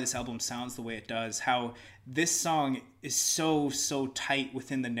sense why this album sounds the way it does. How this song is so tight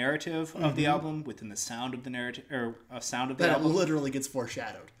within the narrative of the album, within the sound of the narrative, or sound of the That album. literally gets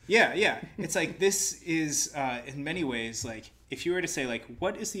foreshadowed. Yeah. It's like, this is, in many ways, like, if you were to say, like,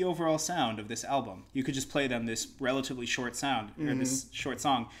 what is the overall sound of this album? You could just play them this relatively short sound, or this short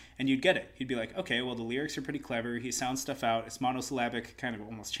song, and you'd get it. You'd be like, okay, well, the lyrics are pretty clever. He sounds stuff out. It's monosyllabic, kind of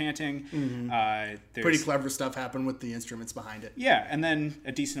almost chanting. Pretty clever stuff happened with the instruments behind it. Yeah, and then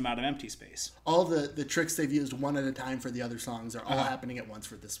a decent amount of empty space. All the tricks they've used one at a time for the other songs are all happening at once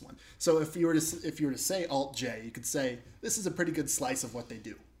for this one. So if you were to say Alt J, you could say this is a pretty good slice of what they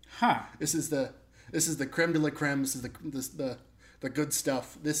do. Huh. This is the creme de la creme. This is the good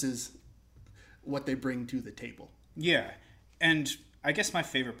stuff. This is what they bring to the table. Yeah, and I guess my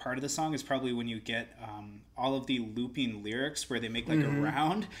favorite part of the song is probably when you get all of the looping lyrics where they make like a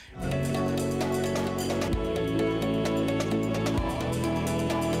round.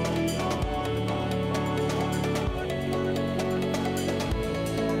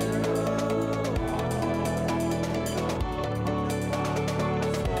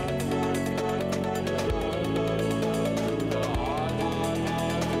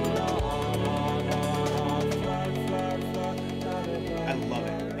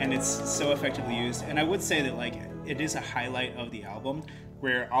 So effectively used, and I would say that like it is a highlight of the album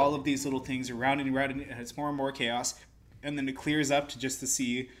where all of these little things are rounding and it's more and more chaos, and then it clears up to just the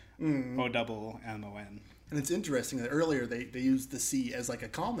C O double M O N. And it's interesting that earlier they used the C as like a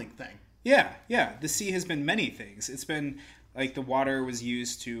calming thing. Yeah, the C has been many things. It's been like the water was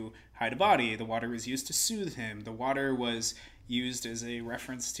used to hide a body, the water was used to soothe him, the water was used as a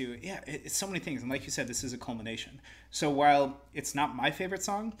reference to it's so many things, and like you said, this is a culmination. So while it's not my favorite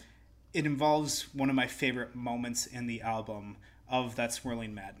song, it involves one of my favorite moments in the album of that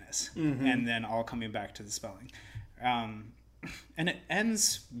swirling madness, and then all coming back to the spelling. And it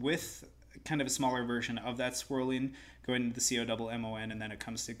ends with kind of a smaller version of that swirling going into the C-O-double-M-O-N, and then it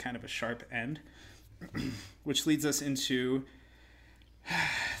comes to kind of a sharp end, which leads us into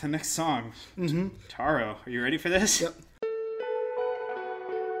the next song. Taro, are you ready for this? Yep.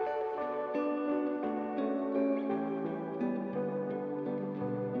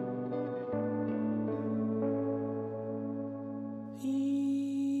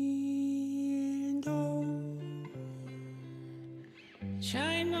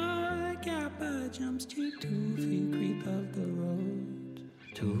 China Kappa jumps to 2 feet creep of the road,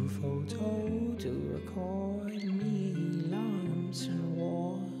 to photo to record me lumps and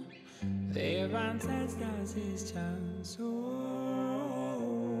war. Their ancestors is chance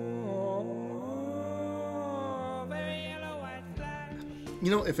very yellow white flag.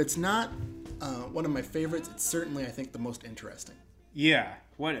 You know, if it's not one of my favorites, it's certainly, I think, the most interesting. Yeah,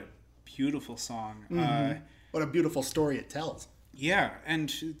 what a beautiful song. What a beautiful story it tells. Yeah,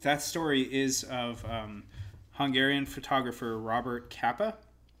 and that story is of Hungarian photographer Robert Capa.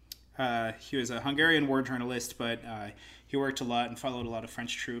 He was a Hungarian war journalist, but he worked a lot and followed a lot of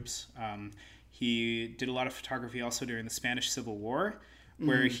French troops. He did a lot of photography also during the Spanish Civil War,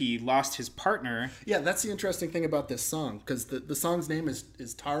 where he lost his partner. Yeah, that's the interesting thing about this song, because the song's name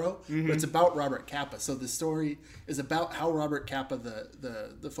is Taro, but it's about Robert Capa. So the story is about how Robert Capa,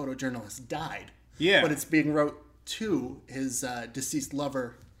 the photojournalist, died. Yeah. But it's being wrote to his deceased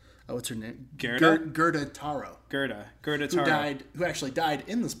lover, what's her name? Gerda? Gerda Taro. Gerda Taro. Who actually died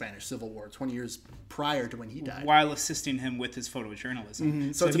in the Spanish Civil War 20 years prior to when he died. While assisting him with his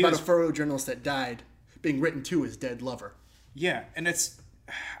photojournalism. So it's about a photojournalist that died being written to his dead lover. Yeah, and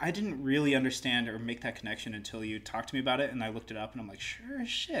I didn't really understand or make that connection until you talked to me about it, and I looked it up, and I'm like, sure as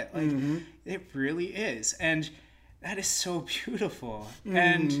shit. Like, it really is. And that is so beautiful.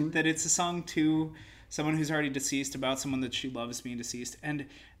 And that it's a song to someone who's already deceased about someone that she loves being deceased. And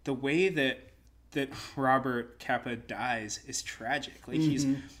the way that Robert Capa dies is tragic. Like, he's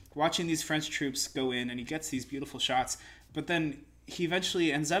watching these French troops go in, and he gets these beautiful shots, but then he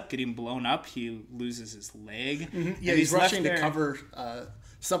eventually ends up getting blown up. He loses his leg. Yeah, he's rushing to cover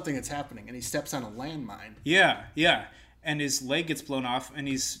something that's happening, and he steps on a landmine. Yeah. And his leg gets blown off, and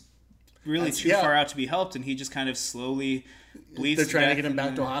he's really too far out to be helped, and he just kind of slowly bleeds to death. They're trying to get him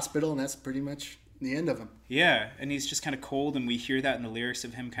back to a hospital, and that's pretty much the end of him. Yeah, and he's just kind of cold, and we hear that in the lyrics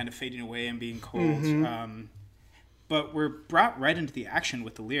of him kind of fading away and being cold. But we're brought right into the action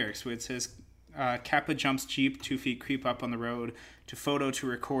with the lyrics, where it says, Kappa jumps Jeep 2 feet, creep up on the road to photo to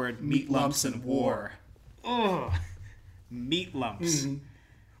record meat lumps and war. Oh, meat lumps.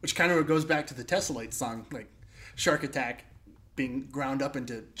 Which kind of goes back to the Tessellate song, like Shark Attack being ground up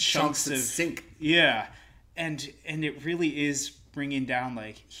into chunks that sink. Yeah, and it really is bringing down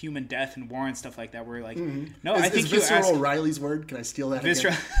like human death and war and stuff like that. Where like, no, I think is visceral Riley's word. Can I steal that?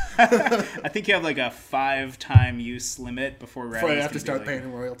 Visceral. Again? I think you have like a 5-time use limit before Riley's Before I have to gonna start be like,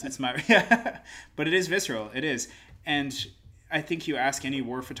 paying royalties. That's my but it is visceral. It is, and I think you ask any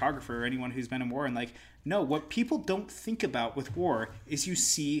war photographer or anyone who's been in war, and like, no, what people don't think about with war is you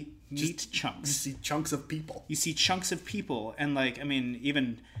see meat chunks. You see chunks of people. You see chunks of people, and like, I mean,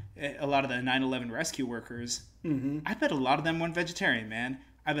 even a lot of the 9/11 rescue workers. I bet a lot of them went vegetarian, man.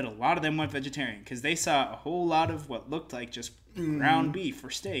 I bet a lot of them went vegetarian because they saw a whole lot of what looked like just ground beef or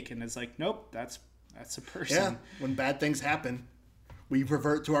steak, and it's like, nope, that's a person. Yeah, when bad things happen, we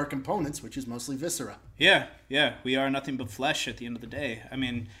revert to our components, which is mostly viscera. Yeah, we are nothing but flesh at the end of the day. I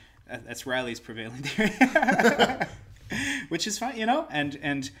mean, that's Riley's prevailing theory, which is fine, you know.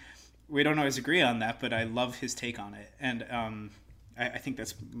 And we don't always agree on that, but I love his take on it, and I think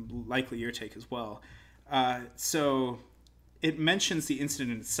that's likely your take as well. So it mentions the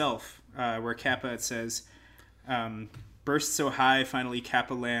incident itself, where Kappa, it says, burst so high, finally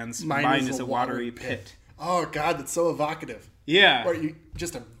Kappa lands. Mine is a watery pit. Oh God, that's so evocative. Yeah. Or you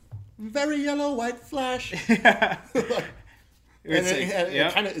just a very yellow white flash.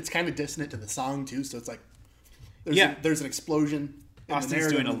 It's kind of dissonant to the song too. So it's like there's an explosion.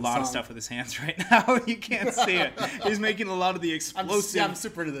 Austin's doing a lot of stuff with his hands right now. You can't see it. He's making a lot of the explosive I'm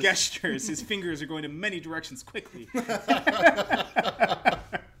super into this. gestures. His fingers are going in many directions quickly.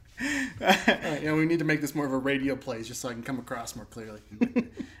 We need to make this more of a radio play just so I can come across more clearly.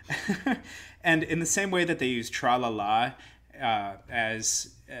 And in the same way that they use Tra-La-La as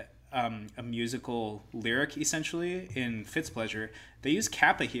a musical lyric, essentially, in Fitzpleasure, they use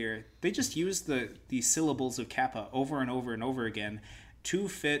Kappa here. They just use the syllables of Kappa over and over and over again to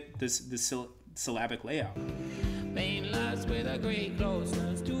fit the syllabic layout. Painless with a great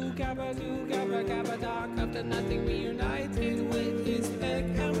closeness to Kappa, dark after nothing reunited with his neck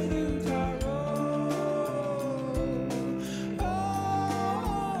and with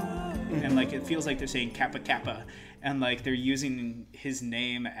And like it feels like they're saying Kappa Kappa, and like they're using his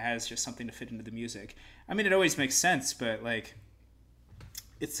name as just something to fit into the music. I mean, it always makes sense, but like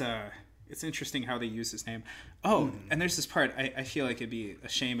it's interesting how they use his name. Oh, and there's this part I feel like it'd be a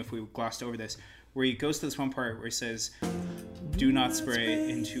shame if we glossed over this, where he goes to this one part where he says, "Do not spray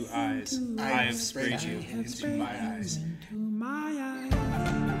into eyes. I have sprayed you into my eyes."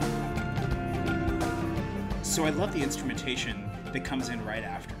 So I love the instrumentation that comes in right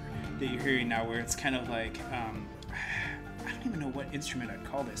after that you're hearing now, where it's kind of like I don't even know what instrument I'd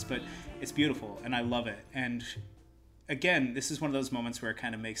call this, but it's beautiful and I love it. And again, this is one of those moments where it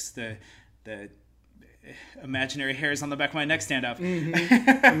kind of makes the imaginary hairs on the back of my neck stand up.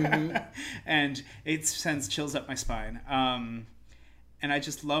 And it sends chills up my spine. And I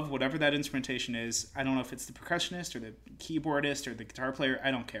just love whatever that instrumentation is. I don't know if it's the percussionist or the keyboardist or the guitar player.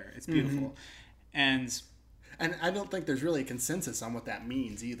 I don't care. It's beautiful. And I don't think there's really a consensus on what that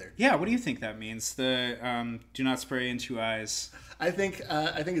means either. Yeah, what do you think that means? The do not spray into eyes. I think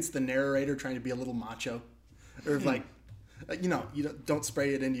it's the narrator trying to be a little macho, or like, you don't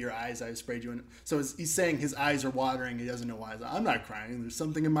spray it into your eyes. I sprayed you in. So he's saying his eyes are watering. He doesn't know why. I'm not crying. There's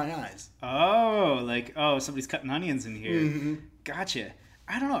something in my eyes. Oh, like somebody's cutting onions in here. Gotcha.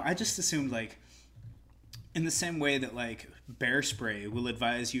 I don't know. I just assumed like, in the same way that like bear spray will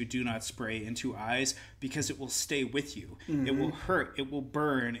advise you do not spray into eyes because it will stay with you. It will hurt. It will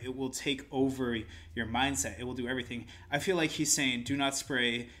burn. It will take over your mindset. It will do everything. I feel like he's saying do not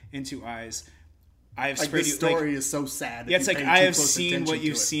spray into eyes. I have sprayed you. This story is so sad. Yeah, it's like I have seen what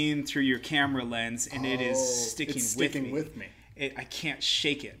you've seen through your camera lens, and it is sticking with me. I can't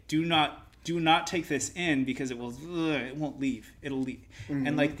shake it. Do not take this in because it won't leave. It'll leave.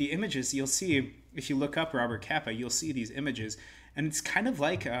 And like the images you'll see. If you look up Robert Kappa, you'll see these images, and it's kind of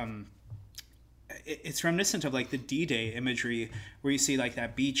like it's reminiscent of like the D-Day imagery, where you see like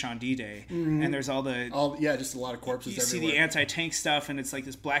that beach on D-Day, and there's just a lot of corpses. You see the anti-tank stuff, and it's like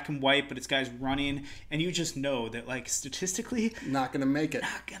this black and white, but it's guys running, and you just know that like statistically, not gonna make it.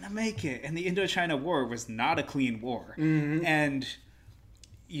 And the Indochina War was not a clean war, and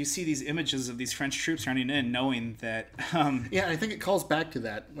you see these images of these French troops running in, knowing that. I think it calls back to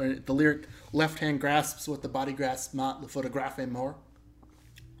that, where the lyric "left hand grasps what the body grasps not, le photographe est mort."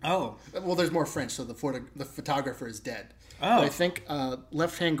 Oh, well, there's more French, so the photographer is dead. Oh. But I think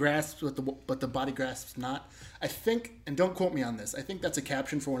left hand grasps, but the body grasps not. I think, and don't quote me on this, I think that's a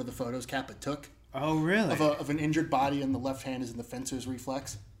caption for one of the photos Kappa took Oh, really? of an injured body, and the left hand is in the fencer's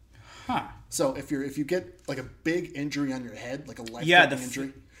reflex. Huh. So if you get like a big injury on your head, like a life-threatening Yeah, the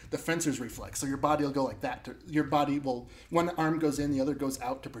injury, the fencer's reflex. So your body will go like that. Your body will, one arm goes in, the other goes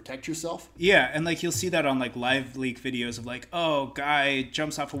out to protect yourself. Yeah, and like you'll see that on like live leak videos of like, oh, guy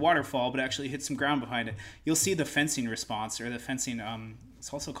jumps off a waterfall but actually hits some ground behind it. You'll see the fencing response, or the fencing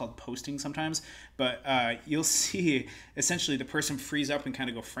it's also called posting sometimes, but you'll see essentially the person freeze up and kind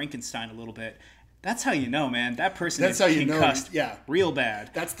of go Frankenstein a little bit. That's how you know, man. That person That's is how you know, concussed yeah. real bad.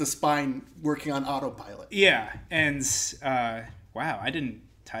 That's the spine working on autopilot. Yeah, and wow, I didn't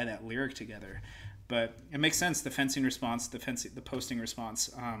tie that lyric together, but it makes sense. The fencing response, the posting response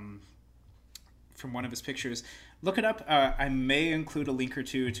from one of his pictures. Look it up. I may include a link or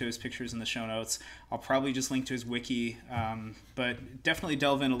two to his pictures in the show notes. I'll probably just link to his wiki, but definitely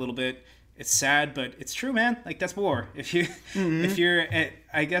delve in a little bit. It's sad, but it's true, man. Like, that's war. If you're,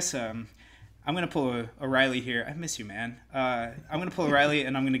 I guess. I'm going to pull a Riley here. I miss you, man. I'm going to pull a Riley,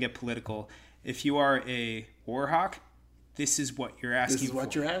 and I'm going to get political. If you are a war hawk, this is what you're asking for. This is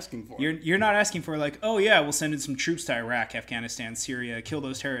what you're asking for. You're not asking for like, oh yeah, we'll send in some troops to Iraq, Afghanistan, Syria, kill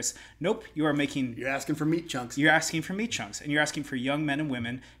those terrorists. Nope, you're asking for meat chunks. You're asking for meat chunks, and you're asking for young men and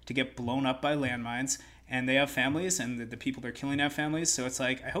women to get blown up by landmines. And they have families, and the people they're killing have families. So it's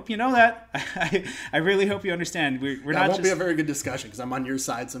like, I hope you know that. I really hope you understand. We're not. That won't be a very good discussion because I'm on your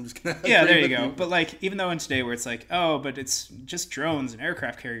side, so I'm just gonna. Yeah, there you go. But like, even though in today where it's like, oh, but it's just drones and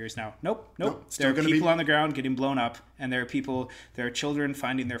aircraft carriers now. Nope. There are people on the ground getting blown up, and there are children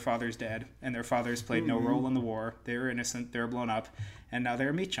finding their fathers dead, and their fathers played no role in the war. They were innocent. They were blown up, and now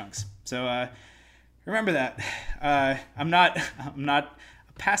they're meat chunks. So remember that. I'm not a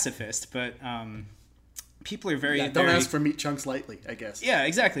pacifist, but. People are don't ask for meat chunks lightly, I guess. Yeah,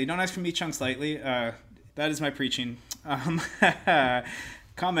 exactly. Don't ask for meat chunks lightly. That is my preaching. Comment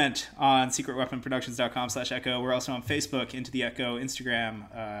on secretweaponproductions.com/echo. We're also on Facebook, Into the Echo, Instagram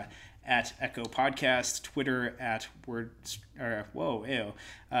at Echo Podcast, Twitter at Echo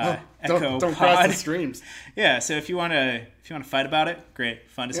Don't Pod. cross the streams. Yeah, so if you want to fight about it,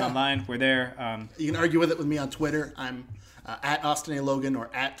 great. Find us online. We're there. You can argue with it with me on Twitter. I'm at Austin A. Logan or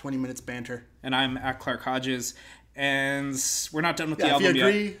at 20 Minutes Banter. And I'm at Clark Hodges. And we're not done with the If album you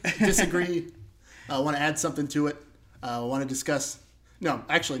agree, yet. disagree, want to add something to it, want to discuss... No,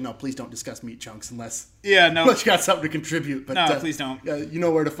 please don't discuss meat chunks unless you got something to contribute. But, no, please don't. You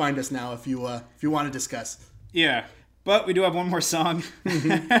know where to find us now if you want to discuss. Yeah, but we do have one more song.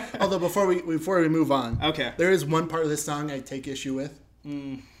 Although before we move on, okay, there is one part of this song I take issue with.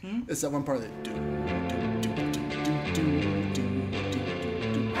 Mm-hmm. It's that one part that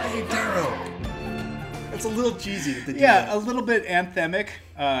Hey, Darrow. It's a little cheesy. A little bit anthemic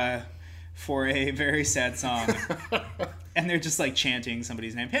for a very sad song. And they're just like chanting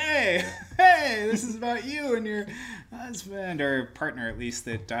somebody's name. Hey, this is about you and your husband or partner, at least,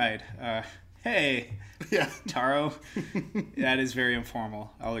 that died. Hey, Taro. That is very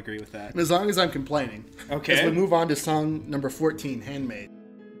informal. I'll agree with that. And as long as I'm complaining. Okay. As we move on to song number 14, Handmade.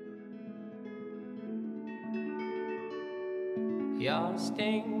 Your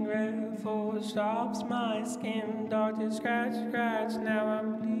stingray full stops my skin. Doctor scratch, now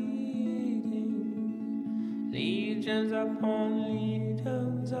I'm bleeding. Legions upon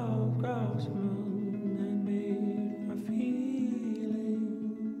legions of gross moon and made my feeling.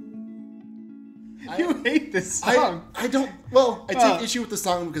 You hate this song. I don't. Well, I take issue with the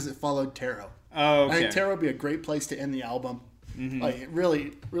song because it followed Tarot. Oh, okay. I think Tarot would be a great place to end the album. Mm-hmm. Like, it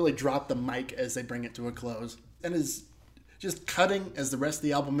really drop the mic as they bring it to a close. And is just cutting as the rest of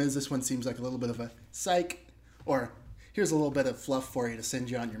the album is. This one seems like a little bit of a psych, or here's a little bit of fluff for you to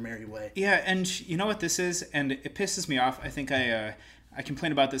send you on your merry way. Yeah, and you know what this is? And it pisses me off. I think I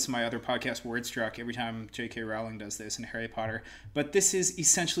complain about this in my other podcast, Wordstruck, every time J.K. Rowling does this in Harry Potter. But this is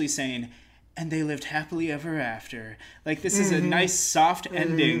essentially saying, and they lived happily ever after. Like, this is a nice, soft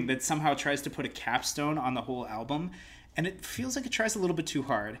ending that somehow tries to put a capstone on the whole album. And it feels like it tries a little bit too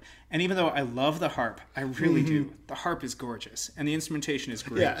hard. And even though I love the harp, I really do. The harp is gorgeous. And the instrumentation is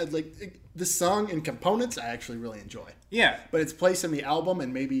great. Yeah, like, the song and components I actually really enjoy. Yeah. But its place in the album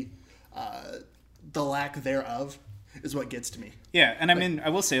and maybe the lack thereof is what gets to me. Yeah, and I mean,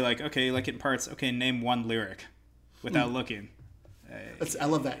 I will say, like, okay, like in parts, okay, name one lyric without looking. I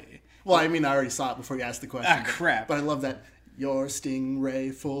love that. Well, I mean, I already saw it before you asked the question. Crap. But I love that. Your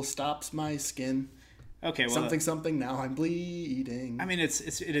stingray full stops my skin. Okay, well, something. Now I'm bleeding. I mean, it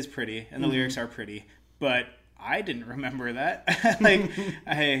is pretty, and the lyrics are pretty, but I didn't remember that. Like,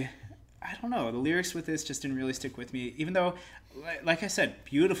 I don't know. The lyrics with this just didn't really stick with me, even though, like I said,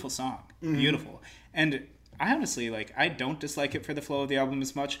 beautiful song. Beautiful. And I honestly, like, I don't dislike it for the flow of the album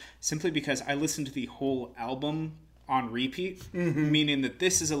as much, simply because I listened to the whole album on repeat, meaning that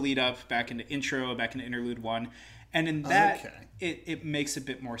this is a lead up back into intro, back into interlude 1. And in that, it makes a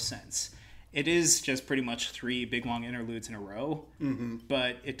bit more sense. It is just pretty much 3 big long interludes in a row,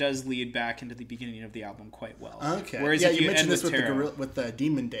 but it does lead back into the beginning of the album quite well. Okay. Whereas yeah, if you mentioned end this with Tarot, with the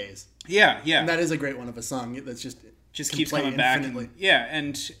Demon Days. yeah. And that is a great one of a song that's just Keeps play coming back. infinitely.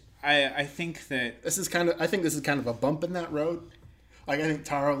 And I think that... I think this is kind of a bump in that road. Like, I think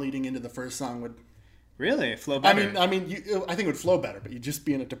Taro leading into the first song would... Really? Flow better? I think it would flow better, but you'd just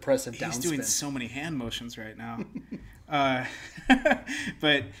be in a depressive downspin. He's doing so many hand motions right now.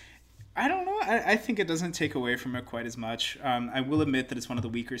 But I don't know. I think it doesn't take away from it quite as much. I will admit that it's one of the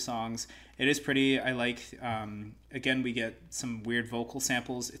weaker songs. It is pretty. I like, again, we get some weird vocal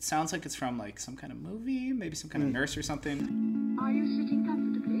samples. It sounds like it's from like some kind of movie, maybe some kind of nurse or something. Are you sitting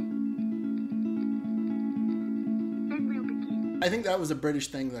comfortably? Then we'll begin. I think that was a British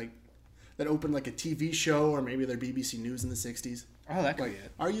thing, like, that opened like a TV show or maybe their BBC News in the 60s. Oh, that could Like, be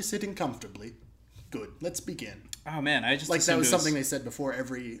it. are you sitting comfortably? Good. Let's begin. Oh, man. I just Like, that assumed was it something they said before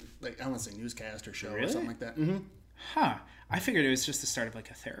every, like, I don't want to say newscast or show or Really? something like that. Huh. I figured it was just the start of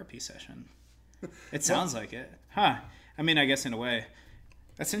like a therapy session. It sounds like it. Huh. I mean, I guess in a way.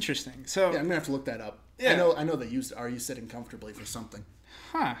 That's interesting. So, Yeah, I'm going to have to look that up. Yeah. I know they used Are You Sitting Comfortably for something.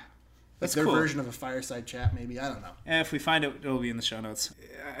 huh. That's Their cool. version of a fireside chat, maybe. I don't know. If we find it, it'll be in the show notes.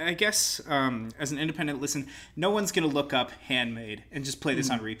 I guess as an independent listen, no one's going to look up Handmade and just play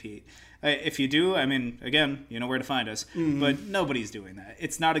this on repeat. If you do, I mean, again, you know where to find us. But nobody's doing that.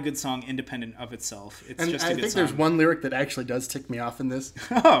 It's not a good song independent of itself. It's And just a I good think song. there's one lyric that actually does tick me off in this.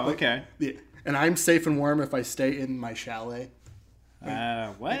 Oh, okay. Yeah. And I'm safe and warm if I stay in my chalet.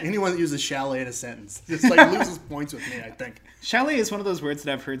 What? Anyone that uses chalet in a sentence just like loses points with me, I think. Chalet is one of those words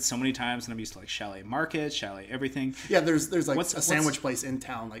that I've heard so many times, and I'm used to like chalet market, chalet everything. Yeah, there's like What's- a sandwich place in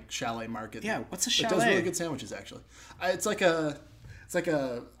town, like Chalet Market. Yeah, what's a It does chalet? really good sandwiches, actually. It's like a,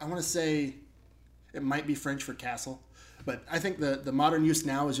 I want to say, it might be French for castle, but I think the modern use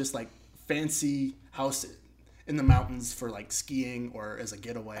now is just like fancy house in the mountains for like skiing or as a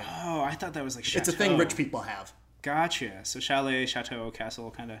getaway. Oh, I thought that was like chateau. It's a thing rich people have. Gotcha. So chalet, chateau, castle,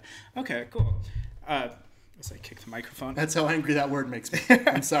 kind of. Okay, cool. As I kick the microphone. That's how angry that word makes me.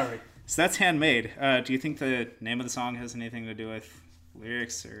 I'm sorry. So that's Handmade. Do you think the name of the song has anything to do with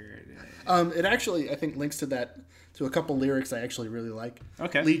lyrics or? It actually, I think, links to a couple lyrics I actually really like.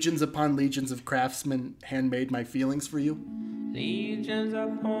 Okay. Legions upon legions of craftsmen handmade my feelings for you. Legions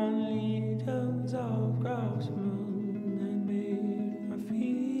upon legions of craftsmen and made my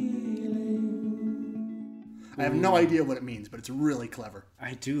feeling. I have no idea what it means, but it's really clever.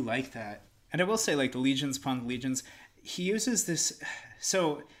 I do like that. And I will say, like, the legions upon legions, he uses this.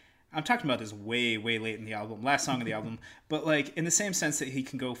 So I'm talking about this way, way late in the album, last song of the album. But, like, in the same sense that he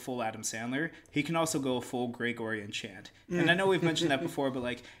can go full Adam Sandler, he can also go full Gregorian chant. And I know we've mentioned that before, but,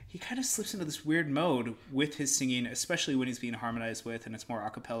 like, he kind of slips into this weird mode with his singing, especially when he's being harmonized with and it's more a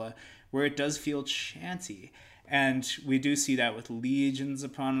cappella, where it does feel chanty. And we do see that with legions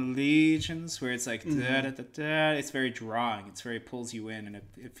upon legions, where it's like da da da da. It's very drawing. It's very pulls you in, and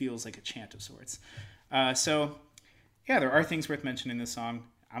it feels like a chant of sorts. So, yeah, there are things worth mentioning in this song.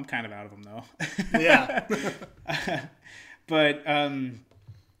 I'm kind of out of them though. Yeah. But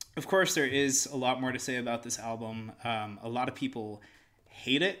of course, there is a lot more to say about this album. A lot of people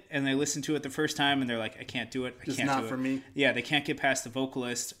hate it, and they listen to it the first time, and they're like, "I can't do it. I Just can't not do it." for me. Yeah, they can't get past the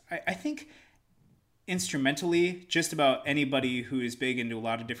vocalist. I think instrumentally, just about anybody who is big into a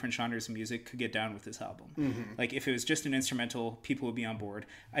lot of different genres of music could get down with this album. Like, if it was just an instrumental, people would be on board.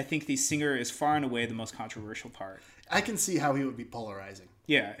 I think the singer is far and away the most controversial part. I can see how he would be polarizing.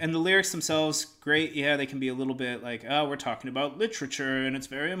 Yeah, and the lyrics themselves, great. Yeah, they can be a little bit like, oh, we're talking about literature, and it's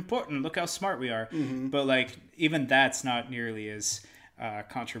very important. Look how smart we are. But, like, even that's not nearly as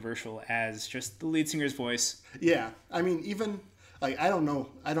controversial as just the lead singer's voice. Yeah. I mean, even, like, I don't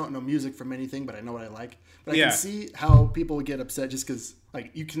know music from anything, but I know what I like. But I Yeah. can see how people would get upset just because,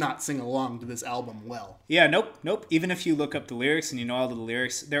 like, you cannot sing along to this album well. Yeah, nope. Even if you look up the lyrics and you know all the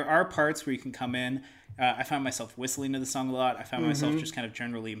lyrics, there are parts where you can come in. I find myself whistling to the song a lot. I found myself just kind of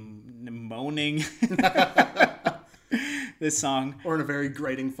generally moaning this song. Or in a very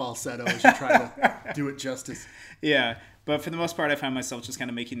grating falsetto as you try to do it justice. Yeah, but for the most part, I find myself just kind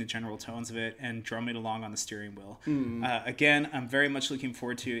of making the general tones of it and drumming along on the steering wheel. Again, I'm very much looking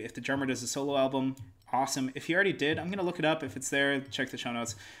forward to, if the drummer does a solo album, awesome. If you already did, I'm going to look it up. If it's there, check the show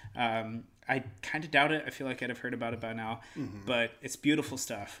notes. I kind of doubt it. I feel like I'd have heard about it by now, but it's beautiful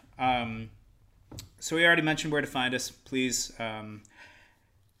stuff. So we already mentioned where to find us. Please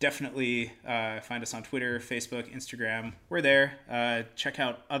definitely find us on Twitter, Facebook, Instagram. We're there. Check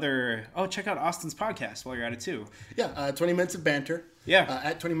out Austin's podcast while you're at it too. Yeah, 20 Minutes of Banter. Yeah.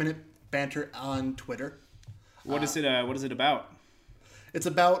 At 20 Minute Banter on Twitter. What is it about? It's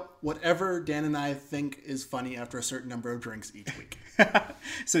about whatever Dan and I think is funny after a certain number of drinks each week.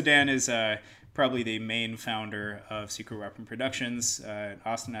 So Dan is probably the main founder of Secret Weapon Productions.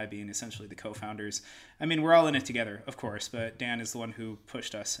 Austin and I being essentially the co-founders. I mean, we're all in it together, of course, but Dan is the one who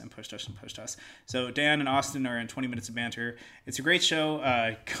pushed us and pushed us and pushed us. So Dan and Austin are in 20 Minutes of Banter. It's a great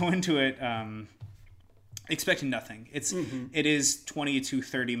show. Go into it expecting nothing. It is 20 to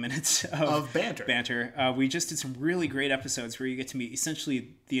 30 minutes of banter. We just did some really great episodes where you get to meet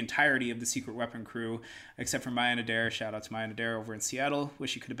essentially the entirety of the Secret Weapon crew, except for Maya and Adair. Shout out to Maya and Adair over in Seattle.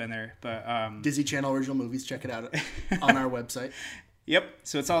 Wish you could have been there, but Disney Channel original movies. Check it out on our website. Yep.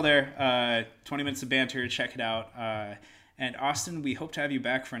 So it's all there. 20 Minutes of Banter. Check it out. And Austin, we hope to have you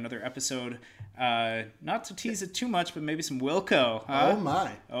back for another episode. Not to tease it too much, but maybe some Wilco. Huh?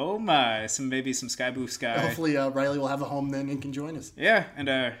 Oh my. Maybe some Sky Blue Sky. Hopefully Riley will have a home then and can join us. Yeah.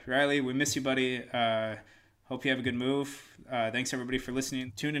 And Riley, we miss you, buddy. Hope you have a good move. Thanks everybody for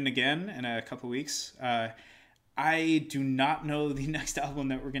listening. Tune in again in a couple weeks. I do not know the next album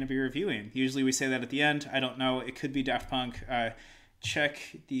that we're going to be reviewing. Usually we say that at the end. I don't know. It could be Daft Punk. Check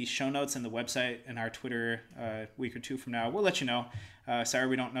the show notes and the website and our Twitter a week or two from now. We'll let you know. Sorry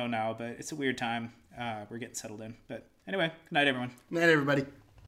we don't know now, but it's a weird time. We're getting settled in. But anyway, good night, everyone. Good night, everybody.